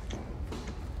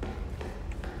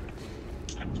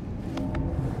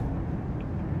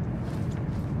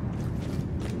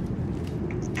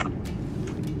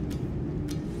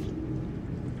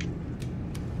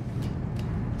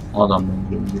 Adam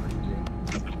benim.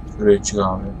 Şuraya çık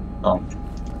abi. Tamam.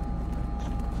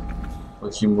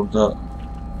 Bakayım burada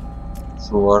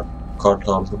şu var. Kart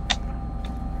aldım.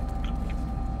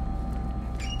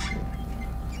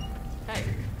 Hey,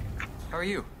 how are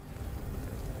you?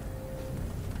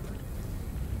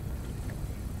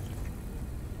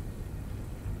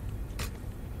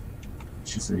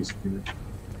 Şifre istiyor.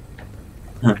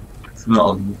 Şunu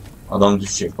alayım. Adam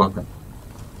düşecek bakın.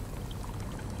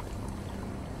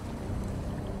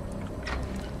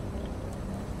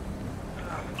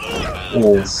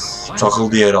 Of,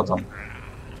 çakıldı yer adam.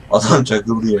 Adam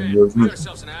çakıldı yer, gördün mü?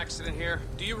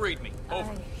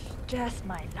 Just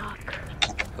my luck.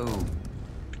 Oh.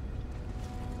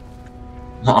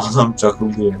 Adam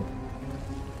çakıldı ya.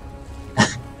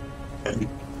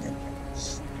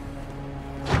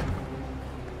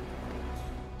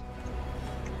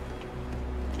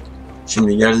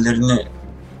 Şimdi yerlerini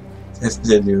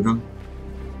tespit ediyorum.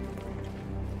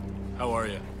 How are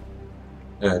you?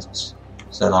 Evet.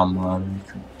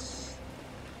 Selamünaleyküm.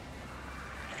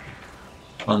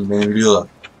 Lan beni biliyorlar.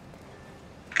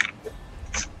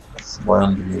 Şu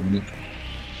bayan biliyor beni.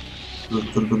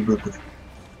 Dur.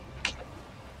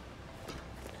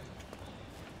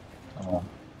 Tamam.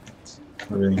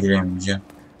 Buraya giremeyeceğim.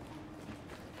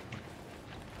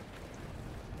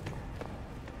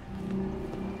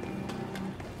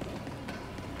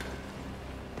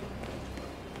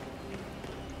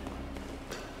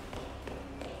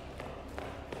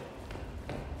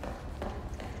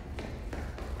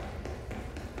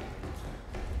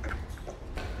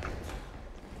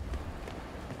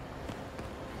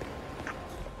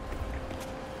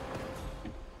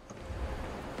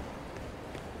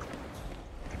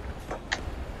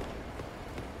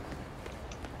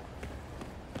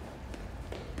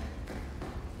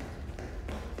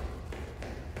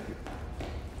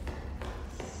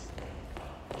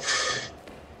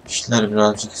 İşler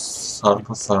birazcık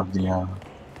sarpa sardı ya.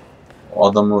 O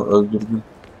adamı öldürdüm.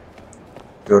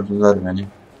 Gördüler beni.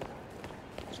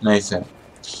 Neyse.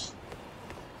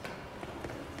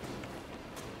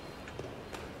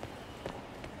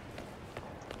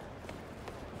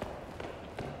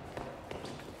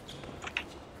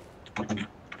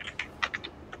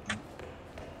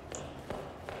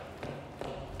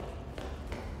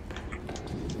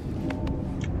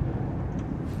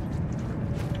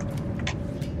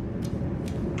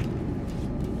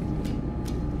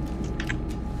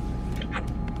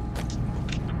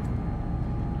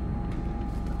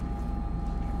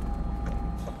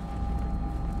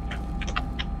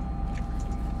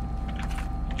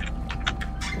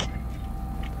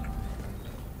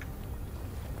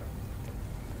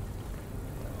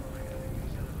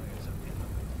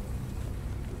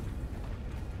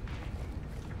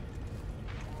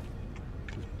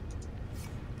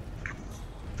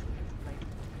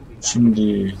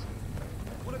 Şimdi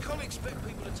Well, I can't expect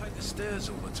people to take the stairs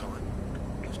all the time.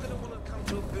 Who's going to want to come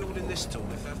to a building this tall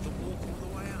if they have to walk all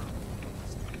the way out?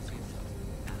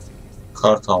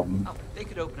 kart aldım. They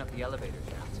could open up the elevator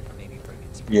shaft and maybe bring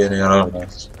in some. Bir yere yarar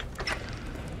belki.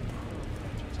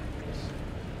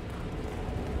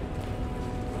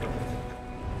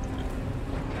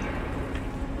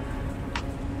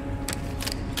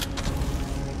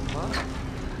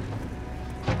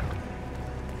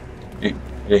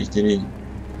 Elektriği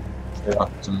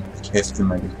attım,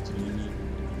 kestim elektriği.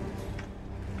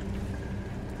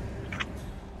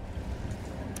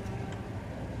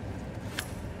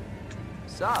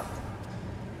 Sup?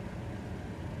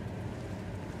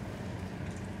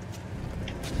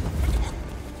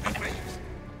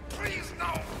 Please,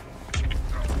 no!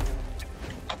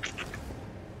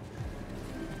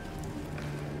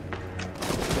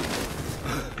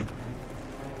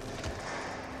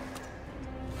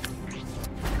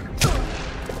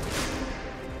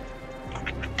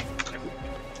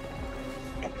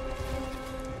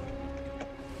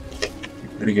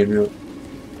 Biri geliyor.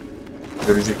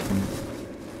 Görecek beni.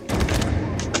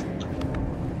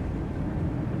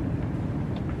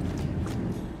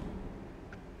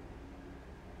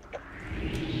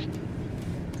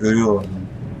 Görüyorlar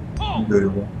beni.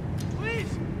 Görüyorlar.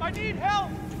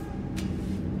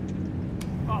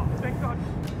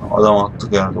 Adam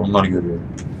attık yerde, onlar görüyor.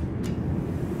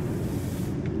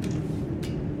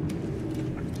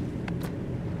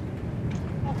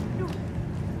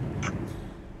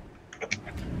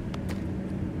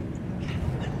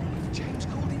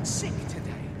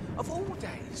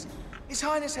 His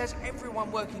Highness has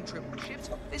everyone working triple shifts.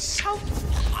 There's so...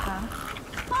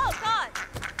 Oh, God!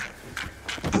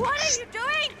 What are you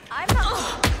doing? I'm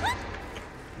not...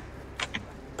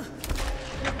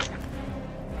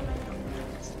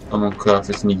 Tamam,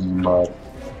 kıyafetini giyeyim bari.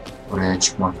 Oraya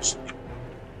çıkmak için.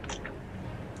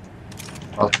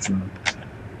 At şunu.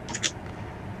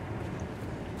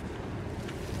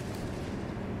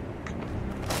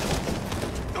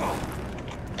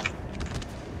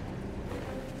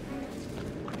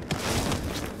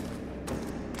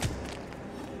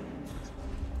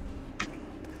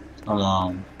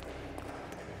 Tamam.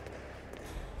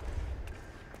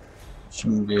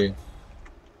 Şimdi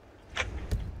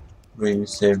burayı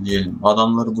sevleyelim.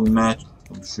 Adamları bulmaya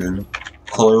çalışıyorum.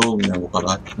 Kolay olmuyor bu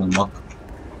kadar bulmak.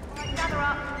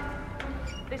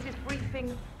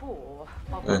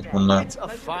 Evet, bunlar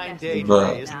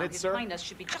burada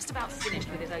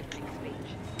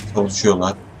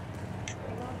çalışıyorlar.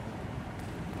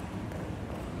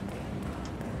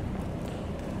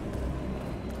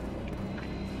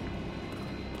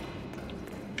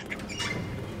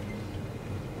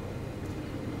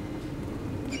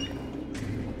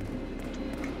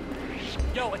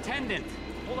 Yo, attendant.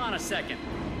 Hold on a second.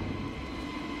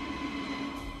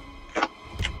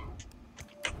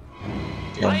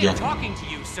 I am talking to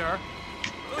you, sir.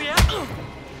 Oh yeah.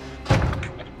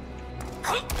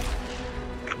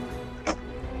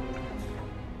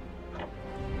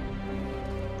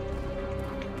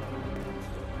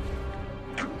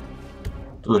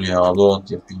 Dur ya, load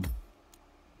yapayım.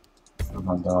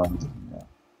 Şuradan devam edelim ya.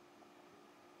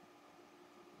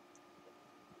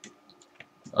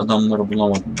 Adamları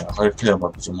bulamadım ya. Haritaya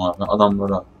bakacağım abi.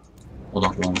 Adamlara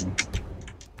odaklanacağım.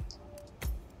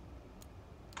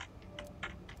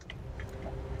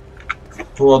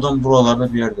 Bu adam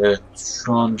buralarda bir yerde. Evet.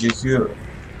 Şu an geziyor.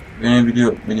 Beni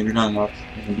biliyor. Beni bilen var.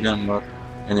 Beni bilen var.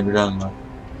 Beni bilen var.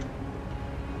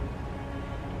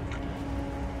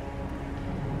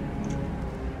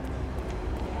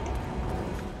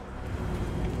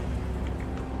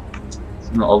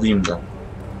 Şunu alayım da.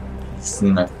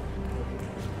 Gitsinler.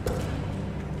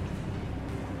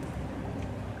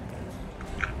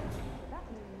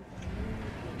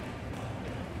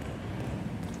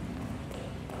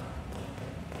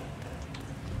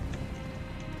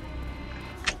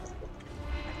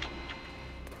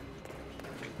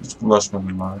 Hiç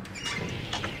bulaşmadım abi.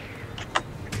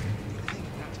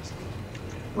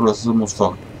 Burası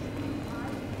mutfak.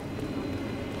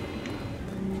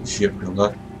 İş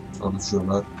yapıyorlar.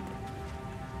 Çalışıyorlar.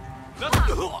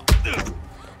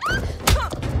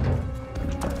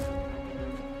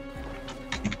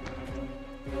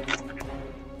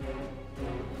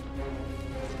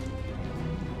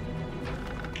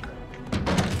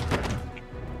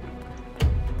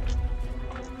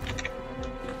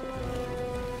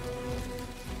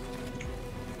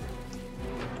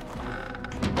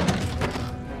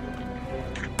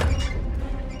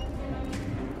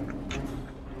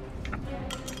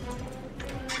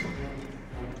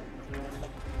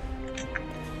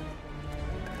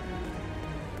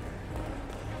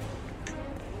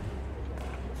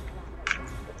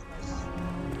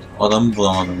 Adamı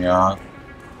bulamadım ya.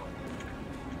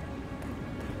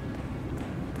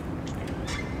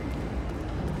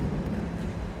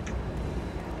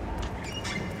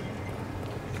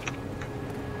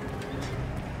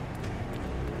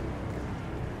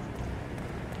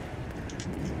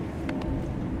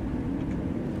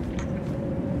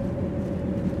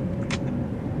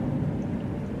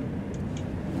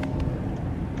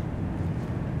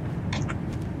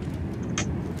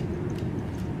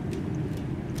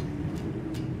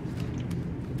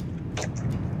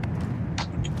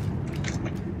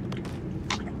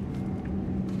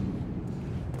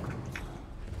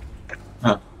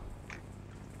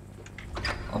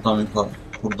 Adam yukarı.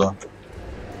 Burada.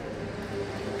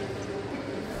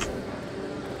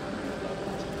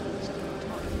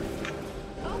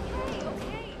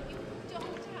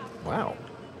 Wow.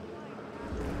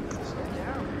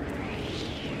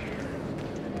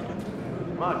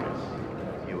 Marcus,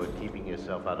 you were keeping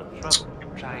yourself out of trouble.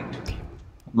 Trying to keep.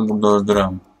 Bunu burada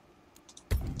öldüremem.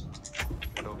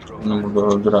 Bunu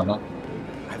burada öldüremem.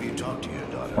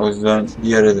 O yüzden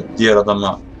diğer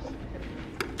adama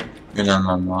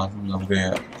yönelmem lazım da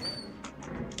buraya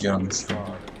yanlıştım.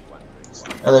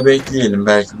 Ya da bekleyelim,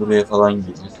 belki buraya falan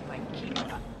gelir.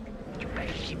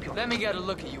 Let me get a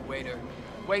look at you, waiter.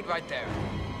 Wait right there.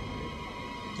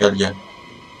 Gel gel.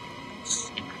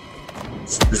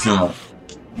 Sürprizim var.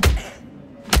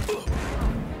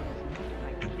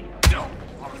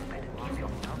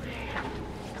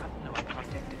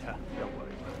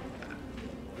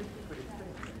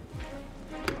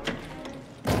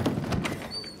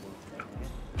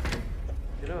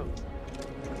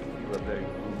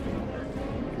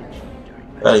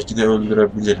 Belki de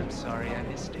öldürebilirim.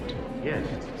 Yes,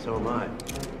 so am I.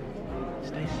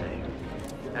 Stay safe.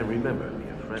 And remember who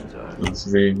your friends are.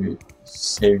 Şurayı bir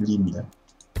sevleyeyim de.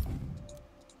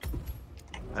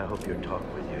 I hope you talk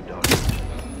with your daughter.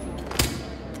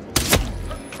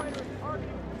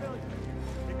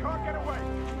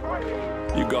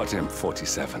 You got him,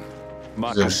 47.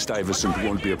 Marcus Stuyvesant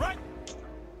won't be a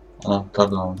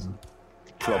anahtar lazım.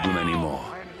 Problem anymore.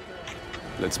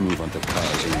 Let's move on to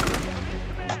Carl Ingram.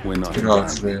 We're not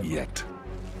done yet.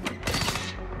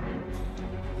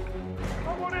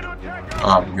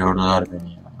 Abi gördüler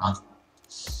beni ya.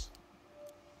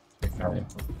 Tekrar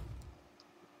yapalım.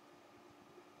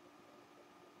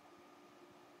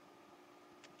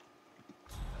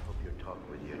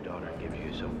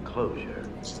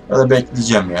 Ya da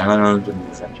bekleyeceğim ya, hemen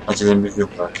öldürmeyeceğim. Acelemiz yok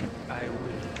zaten.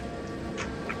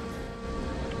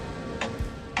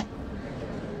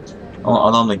 Ama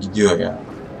adam da gidiyor ya.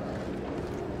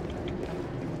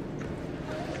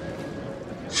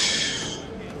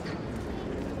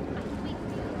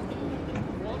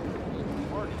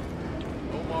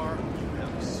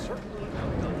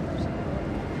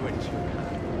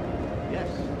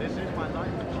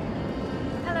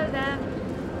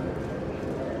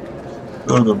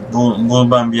 Dur.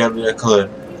 Bu ben bir yerde yakalarım.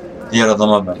 Diğer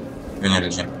adama ben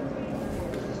yöneleceğim.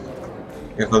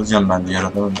 Yakalayacağım ben diğer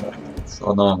adamı da. Şu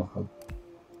adama bakalım.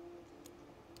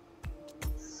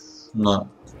 Şuna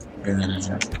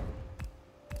yöneleceğim.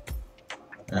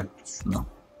 Evet, şuna.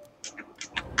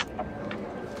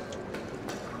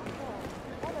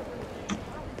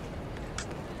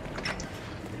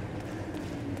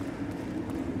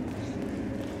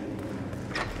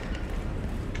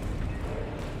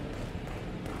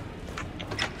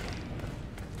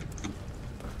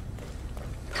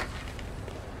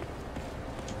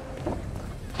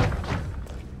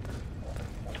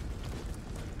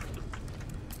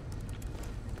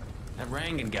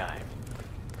 Rangan guy.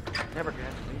 Never got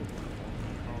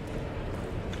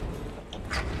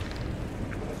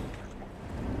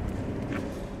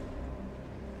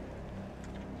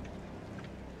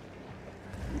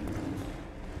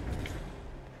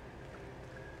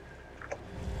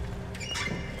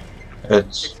Evet.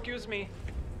 Excuse me.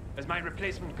 Has my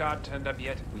replacement guard turned up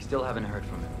yet? We still haven't heard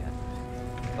from him yet.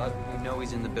 But we know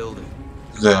he's in the building.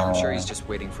 Güzel. I'm sure he's just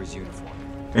waiting for his uniform.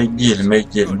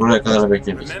 Bekleyelim. Buraya kadar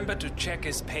bekleyelim. Remember to check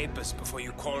his papers before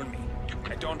you call me.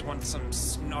 I don't want some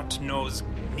snot-nosed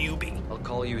newbie. I'll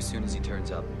call you as soon as he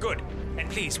turns up. Good. And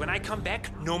please, when I come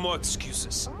back, no more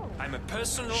excuses. I'm a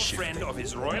personal friend of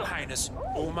His Royal Highness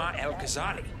Omar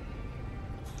El-Ghazali.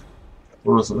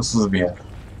 Burası ıssız bir yer.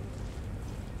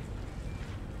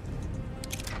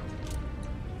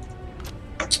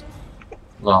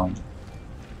 Lan.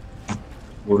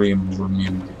 Vurayım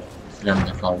diye.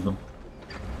 Filemde kaldım.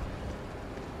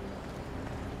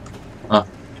 Hah.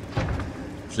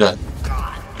 Güzel.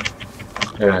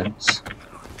 Evet.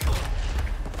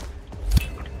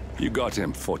 You got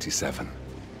him, 47.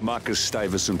 Marcus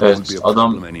Stuyvesant Evet, won't be a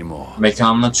adam problem anymore.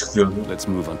 mekanına çıkıyordu. Let's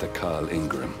move on to Carl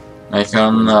Ingram.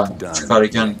 Mekanına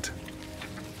çıkarken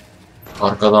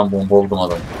arkadan bomba oldum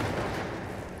adam.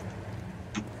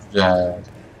 Güzel.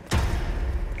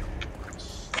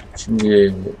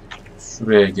 Şimdi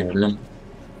şuraya girelim.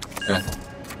 Evet.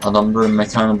 Adamların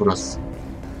mekanı burası.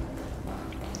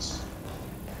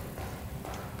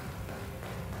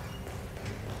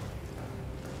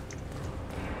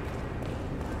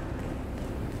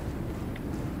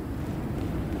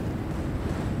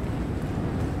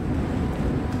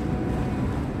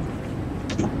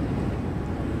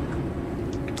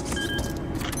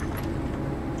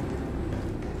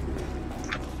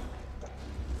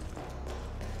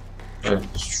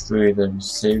 Evet, şurayı da bir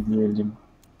sevdirelim.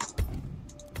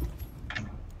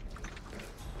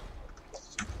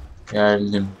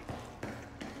 Geldim.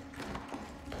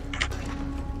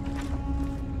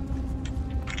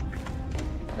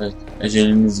 Evet,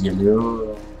 ecelimiz geliyor.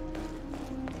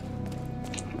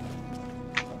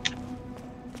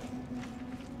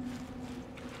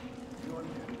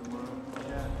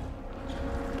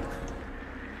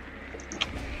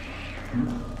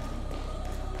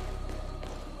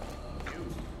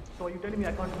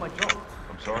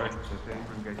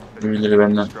 Birileri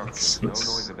benden şu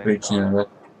içine ver.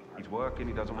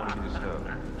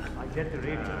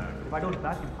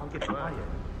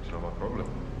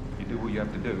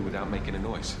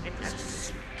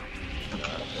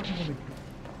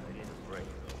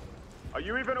 Are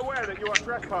you even aware that you are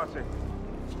trespassing?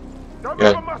 Don't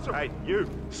move a muscle! Hey, you,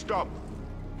 stop!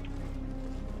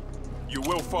 You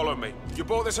will follow me. You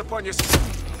brought this upon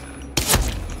yourself.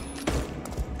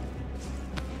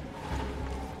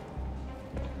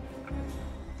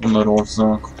 Bunları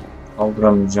ortadan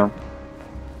kaldıramayacağım.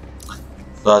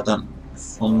 Zaten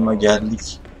sonuna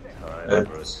geldik. Evet.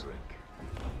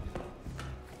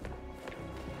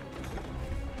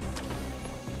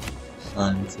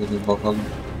 Yani şöyle bakalım.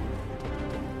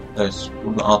 Evet,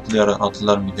 burada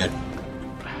atlılar mı gidelim?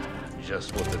 Just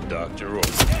what the doctor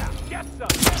ordered.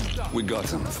 We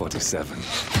got him, 47.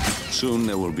 Soon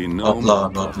there will be no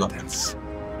more problems.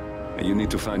 You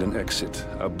need to find an exit.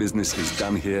 Our business is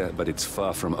done here, but it's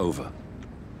far from over.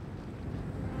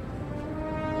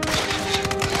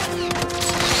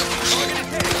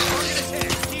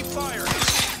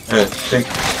 Evet, tek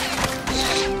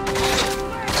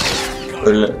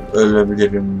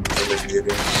ölebilirim.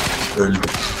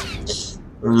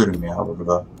 Ölürüm ya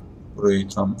burada. Burayı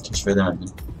tam keşfedemedim.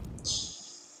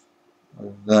 O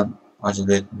yüzden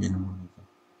acele etmeyelim.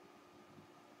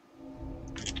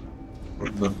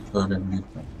 Burada ölebilirim.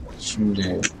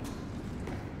 Şimdi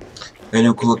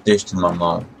benim kılık değiştirmem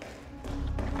lazım.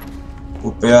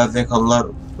 Bu beyaz yakalılar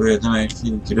buraya demek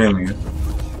ki giremiyor.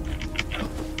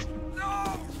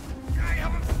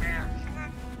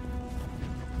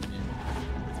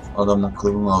 Adamın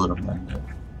kılığını alırım ben de.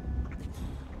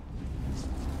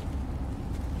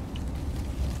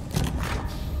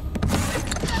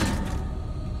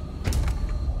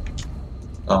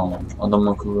 Tamam. Adam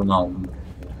akıllını aldım.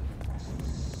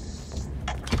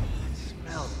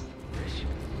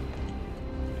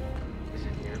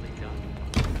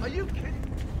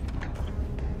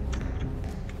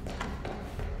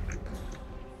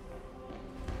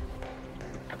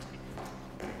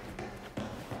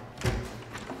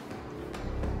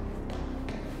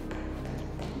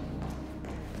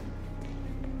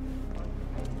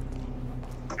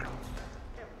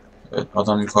 Evet,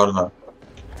 adam yukarıda.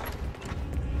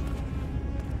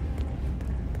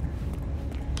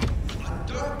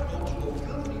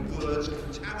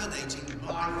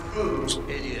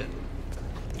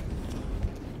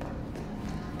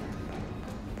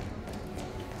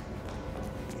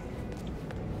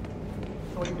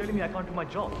 So you're telling me I can't do my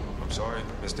job? I'm sorry,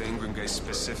 Mr. Ingram gave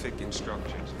specific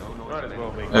instructions. No noise.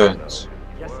 Evet.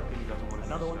 Yes, sir.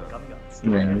 Another one coming up.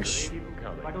 Neymiş? If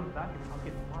I don't back it, I'll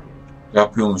get fired.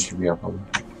 Yapıyormuş gibi yapalım.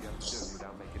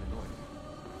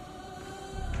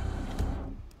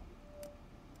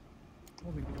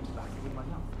 Want me to come back with my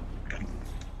mouth?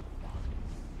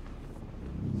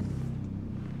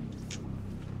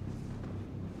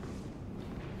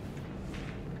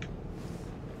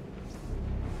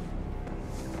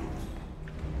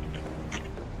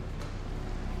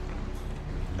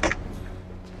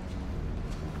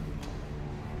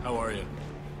 How are you?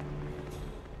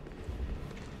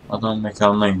 Adam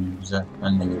mekanına iniyor, güzel.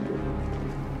 Ben de geliyorum.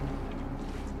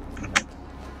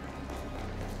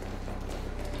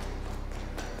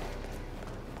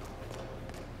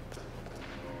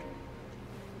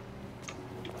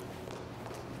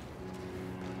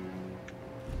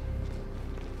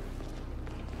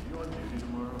 You on duty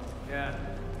tomorrow? Yeah.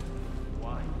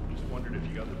 Why? Just wondered if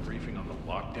you got the briefing on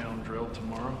the lockdown drill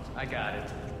tomorrow? I got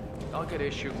it. I'll get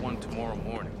issued one tomorrow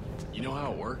morning. You know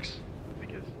how it works?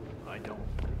 Because I don't.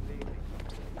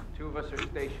 Two of us are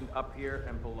stationed up here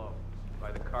and below,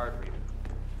 by the card reader.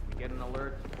 We get an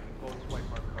alert, we both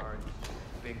swipe our cards.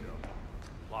 Bingo.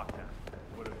 Lockdown.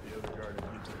 What if the other guard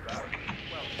keeps it back?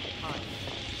 Well, time.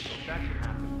 So if that should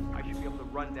happen, I should be able to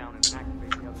run down and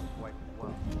activate the other swipe as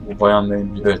well. Bu bayan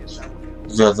benim, evet.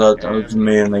 Güzel, zaten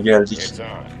öldürme yerine geldik.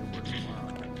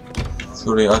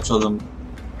 Şurayı açalım.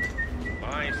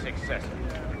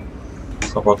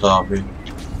 Kapat abi.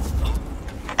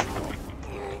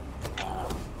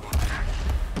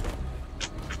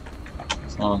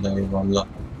 Sana da eyvallah.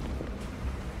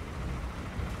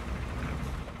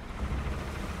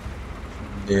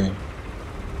 Şimdi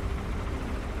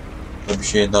burada bir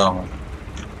şey daha var.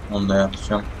 Onu da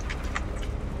yapacağım.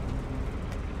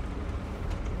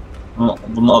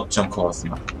 Bunu atacağım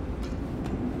kafasına.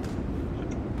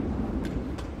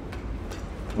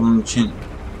 Bunun için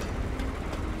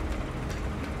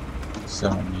bir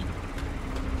saniye.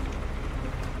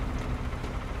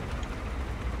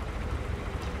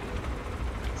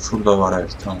 Şurada var,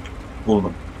 evet, tamam.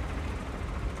 Buldum.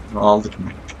 Bunu aldık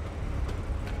mı?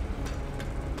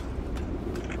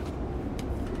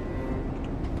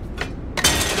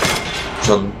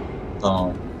 Çalın.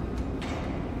 Tamam.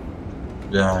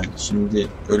 Yani şimdi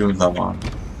ölüm zamanı.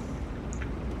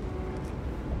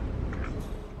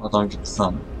 Adam gitti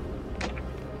sana.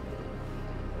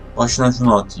 Başına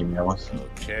şunu atayım ya, bakayım.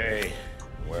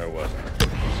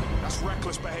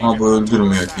 Ama bu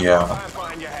öldürmüyor ki ya.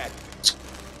 Cık.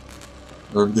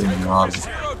 Öldürmüyor abi.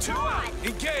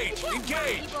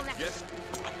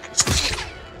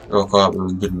 Yok abi,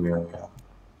 öldürmüyor ya.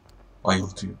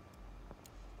 Bayıltıyor.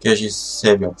 Keşke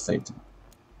sev yapsaydım.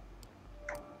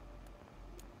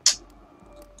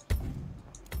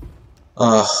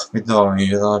 Ah, bir devam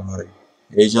oynayacağız abi orayı.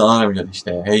 Heyecan aramayacağız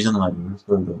işte. Heyecan arıyoruz.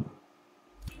 Böyle oluyor.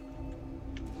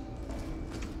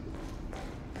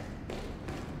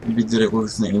 Bir direkt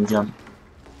orasına ineceğim.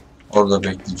 Orada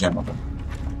bekleyeceğim adam.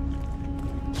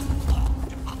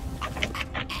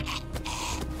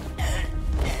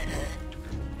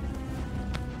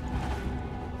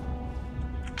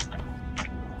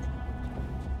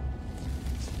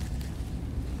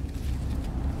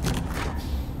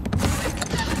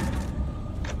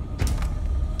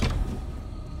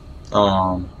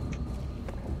 Tamam.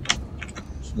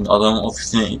 Şimdi adamın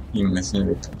ofisine inmesini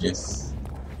bekleyeceğiz.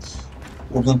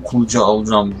 Odun kılıcı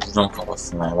alacağım, vuracağım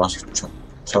kafasına ya. Başka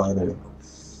çare yok.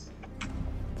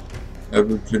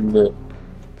 Öbür türlü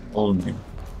olmuyor.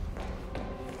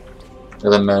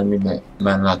 Ya da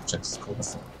mermi atacaksın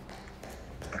kafasına.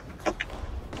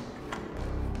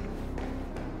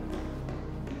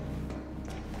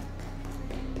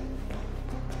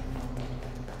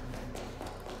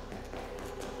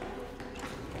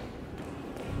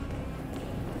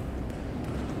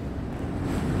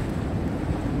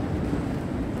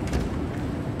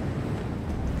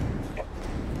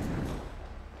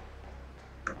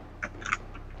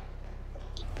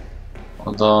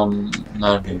 Adam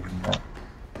neredeydi ya?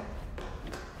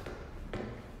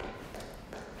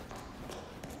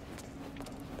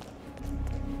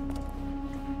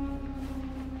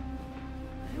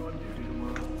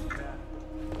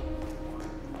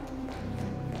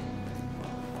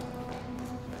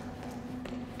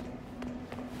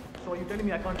 So you're telling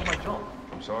me I can't do my job?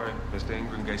 I'm sorry, Mr.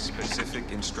 Ingram gave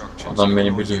specific instructions. Adam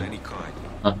beni biliyor.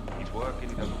 Heh.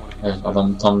 Evet,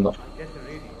 adam tam da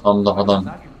adam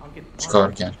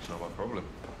çıkarken.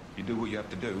 You do what you have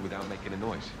to do without making a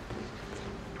noise.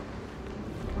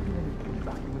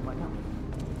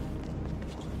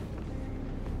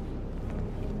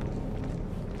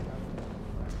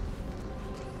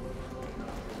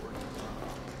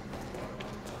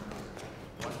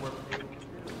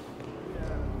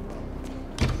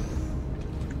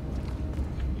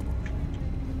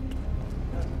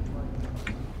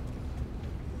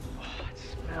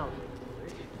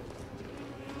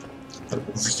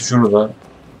 İşte şurada.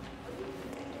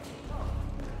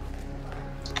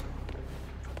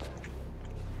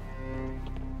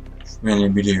 Şu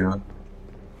beni biliyor.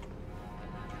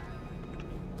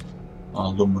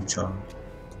 Aldım bıçağı.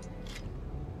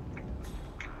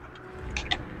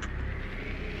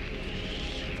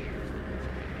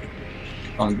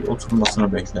 Tam bir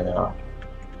oturmasını bekle ya.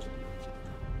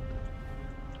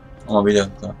 Ama bir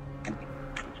dakika.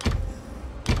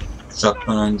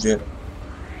 Uçaktan önce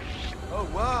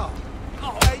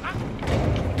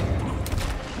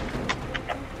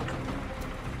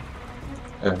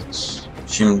evet,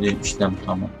 şimdi işlem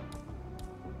tamam.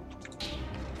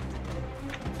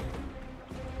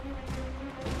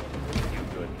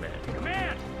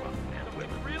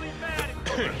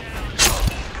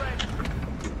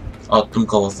 Attım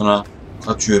kafasına,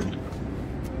 kaçıyorum.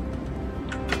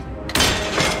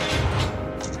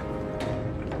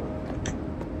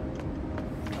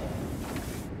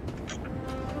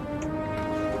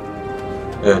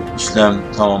 Evet, işlem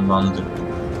tamamlandı.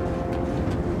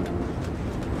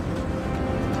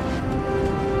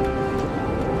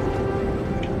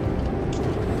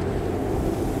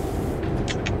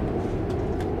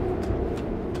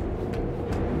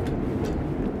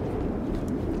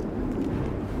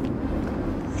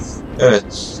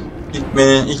 Evet,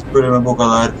 Hitman'in ilk bölümü bu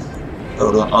kadar.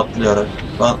 Oradan atlayarak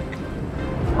ben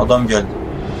adam geldi,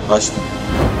 kaçtım.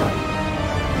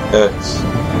 Evet,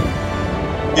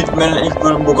 Hitman'in ilk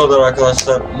bölümü bu kadar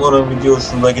arkadaşlar. Umarım video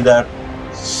hoşuna gider.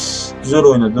 Güzel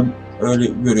oynadım, öyle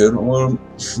görüyorum. Umarım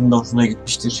sizin de hoşuna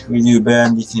gitmiştir. Videoyu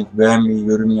beğendiyseniz beğenmeyi,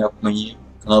 yorum yapmayı,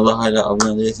 kanala hala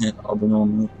abone değilseniz abone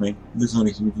olmayı unutmayın. Bir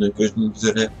sonraki videoda görüşmek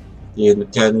üzere.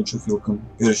 Kendinize çok iyi bakın.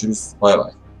 Görüşürüz. Bay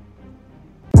bay.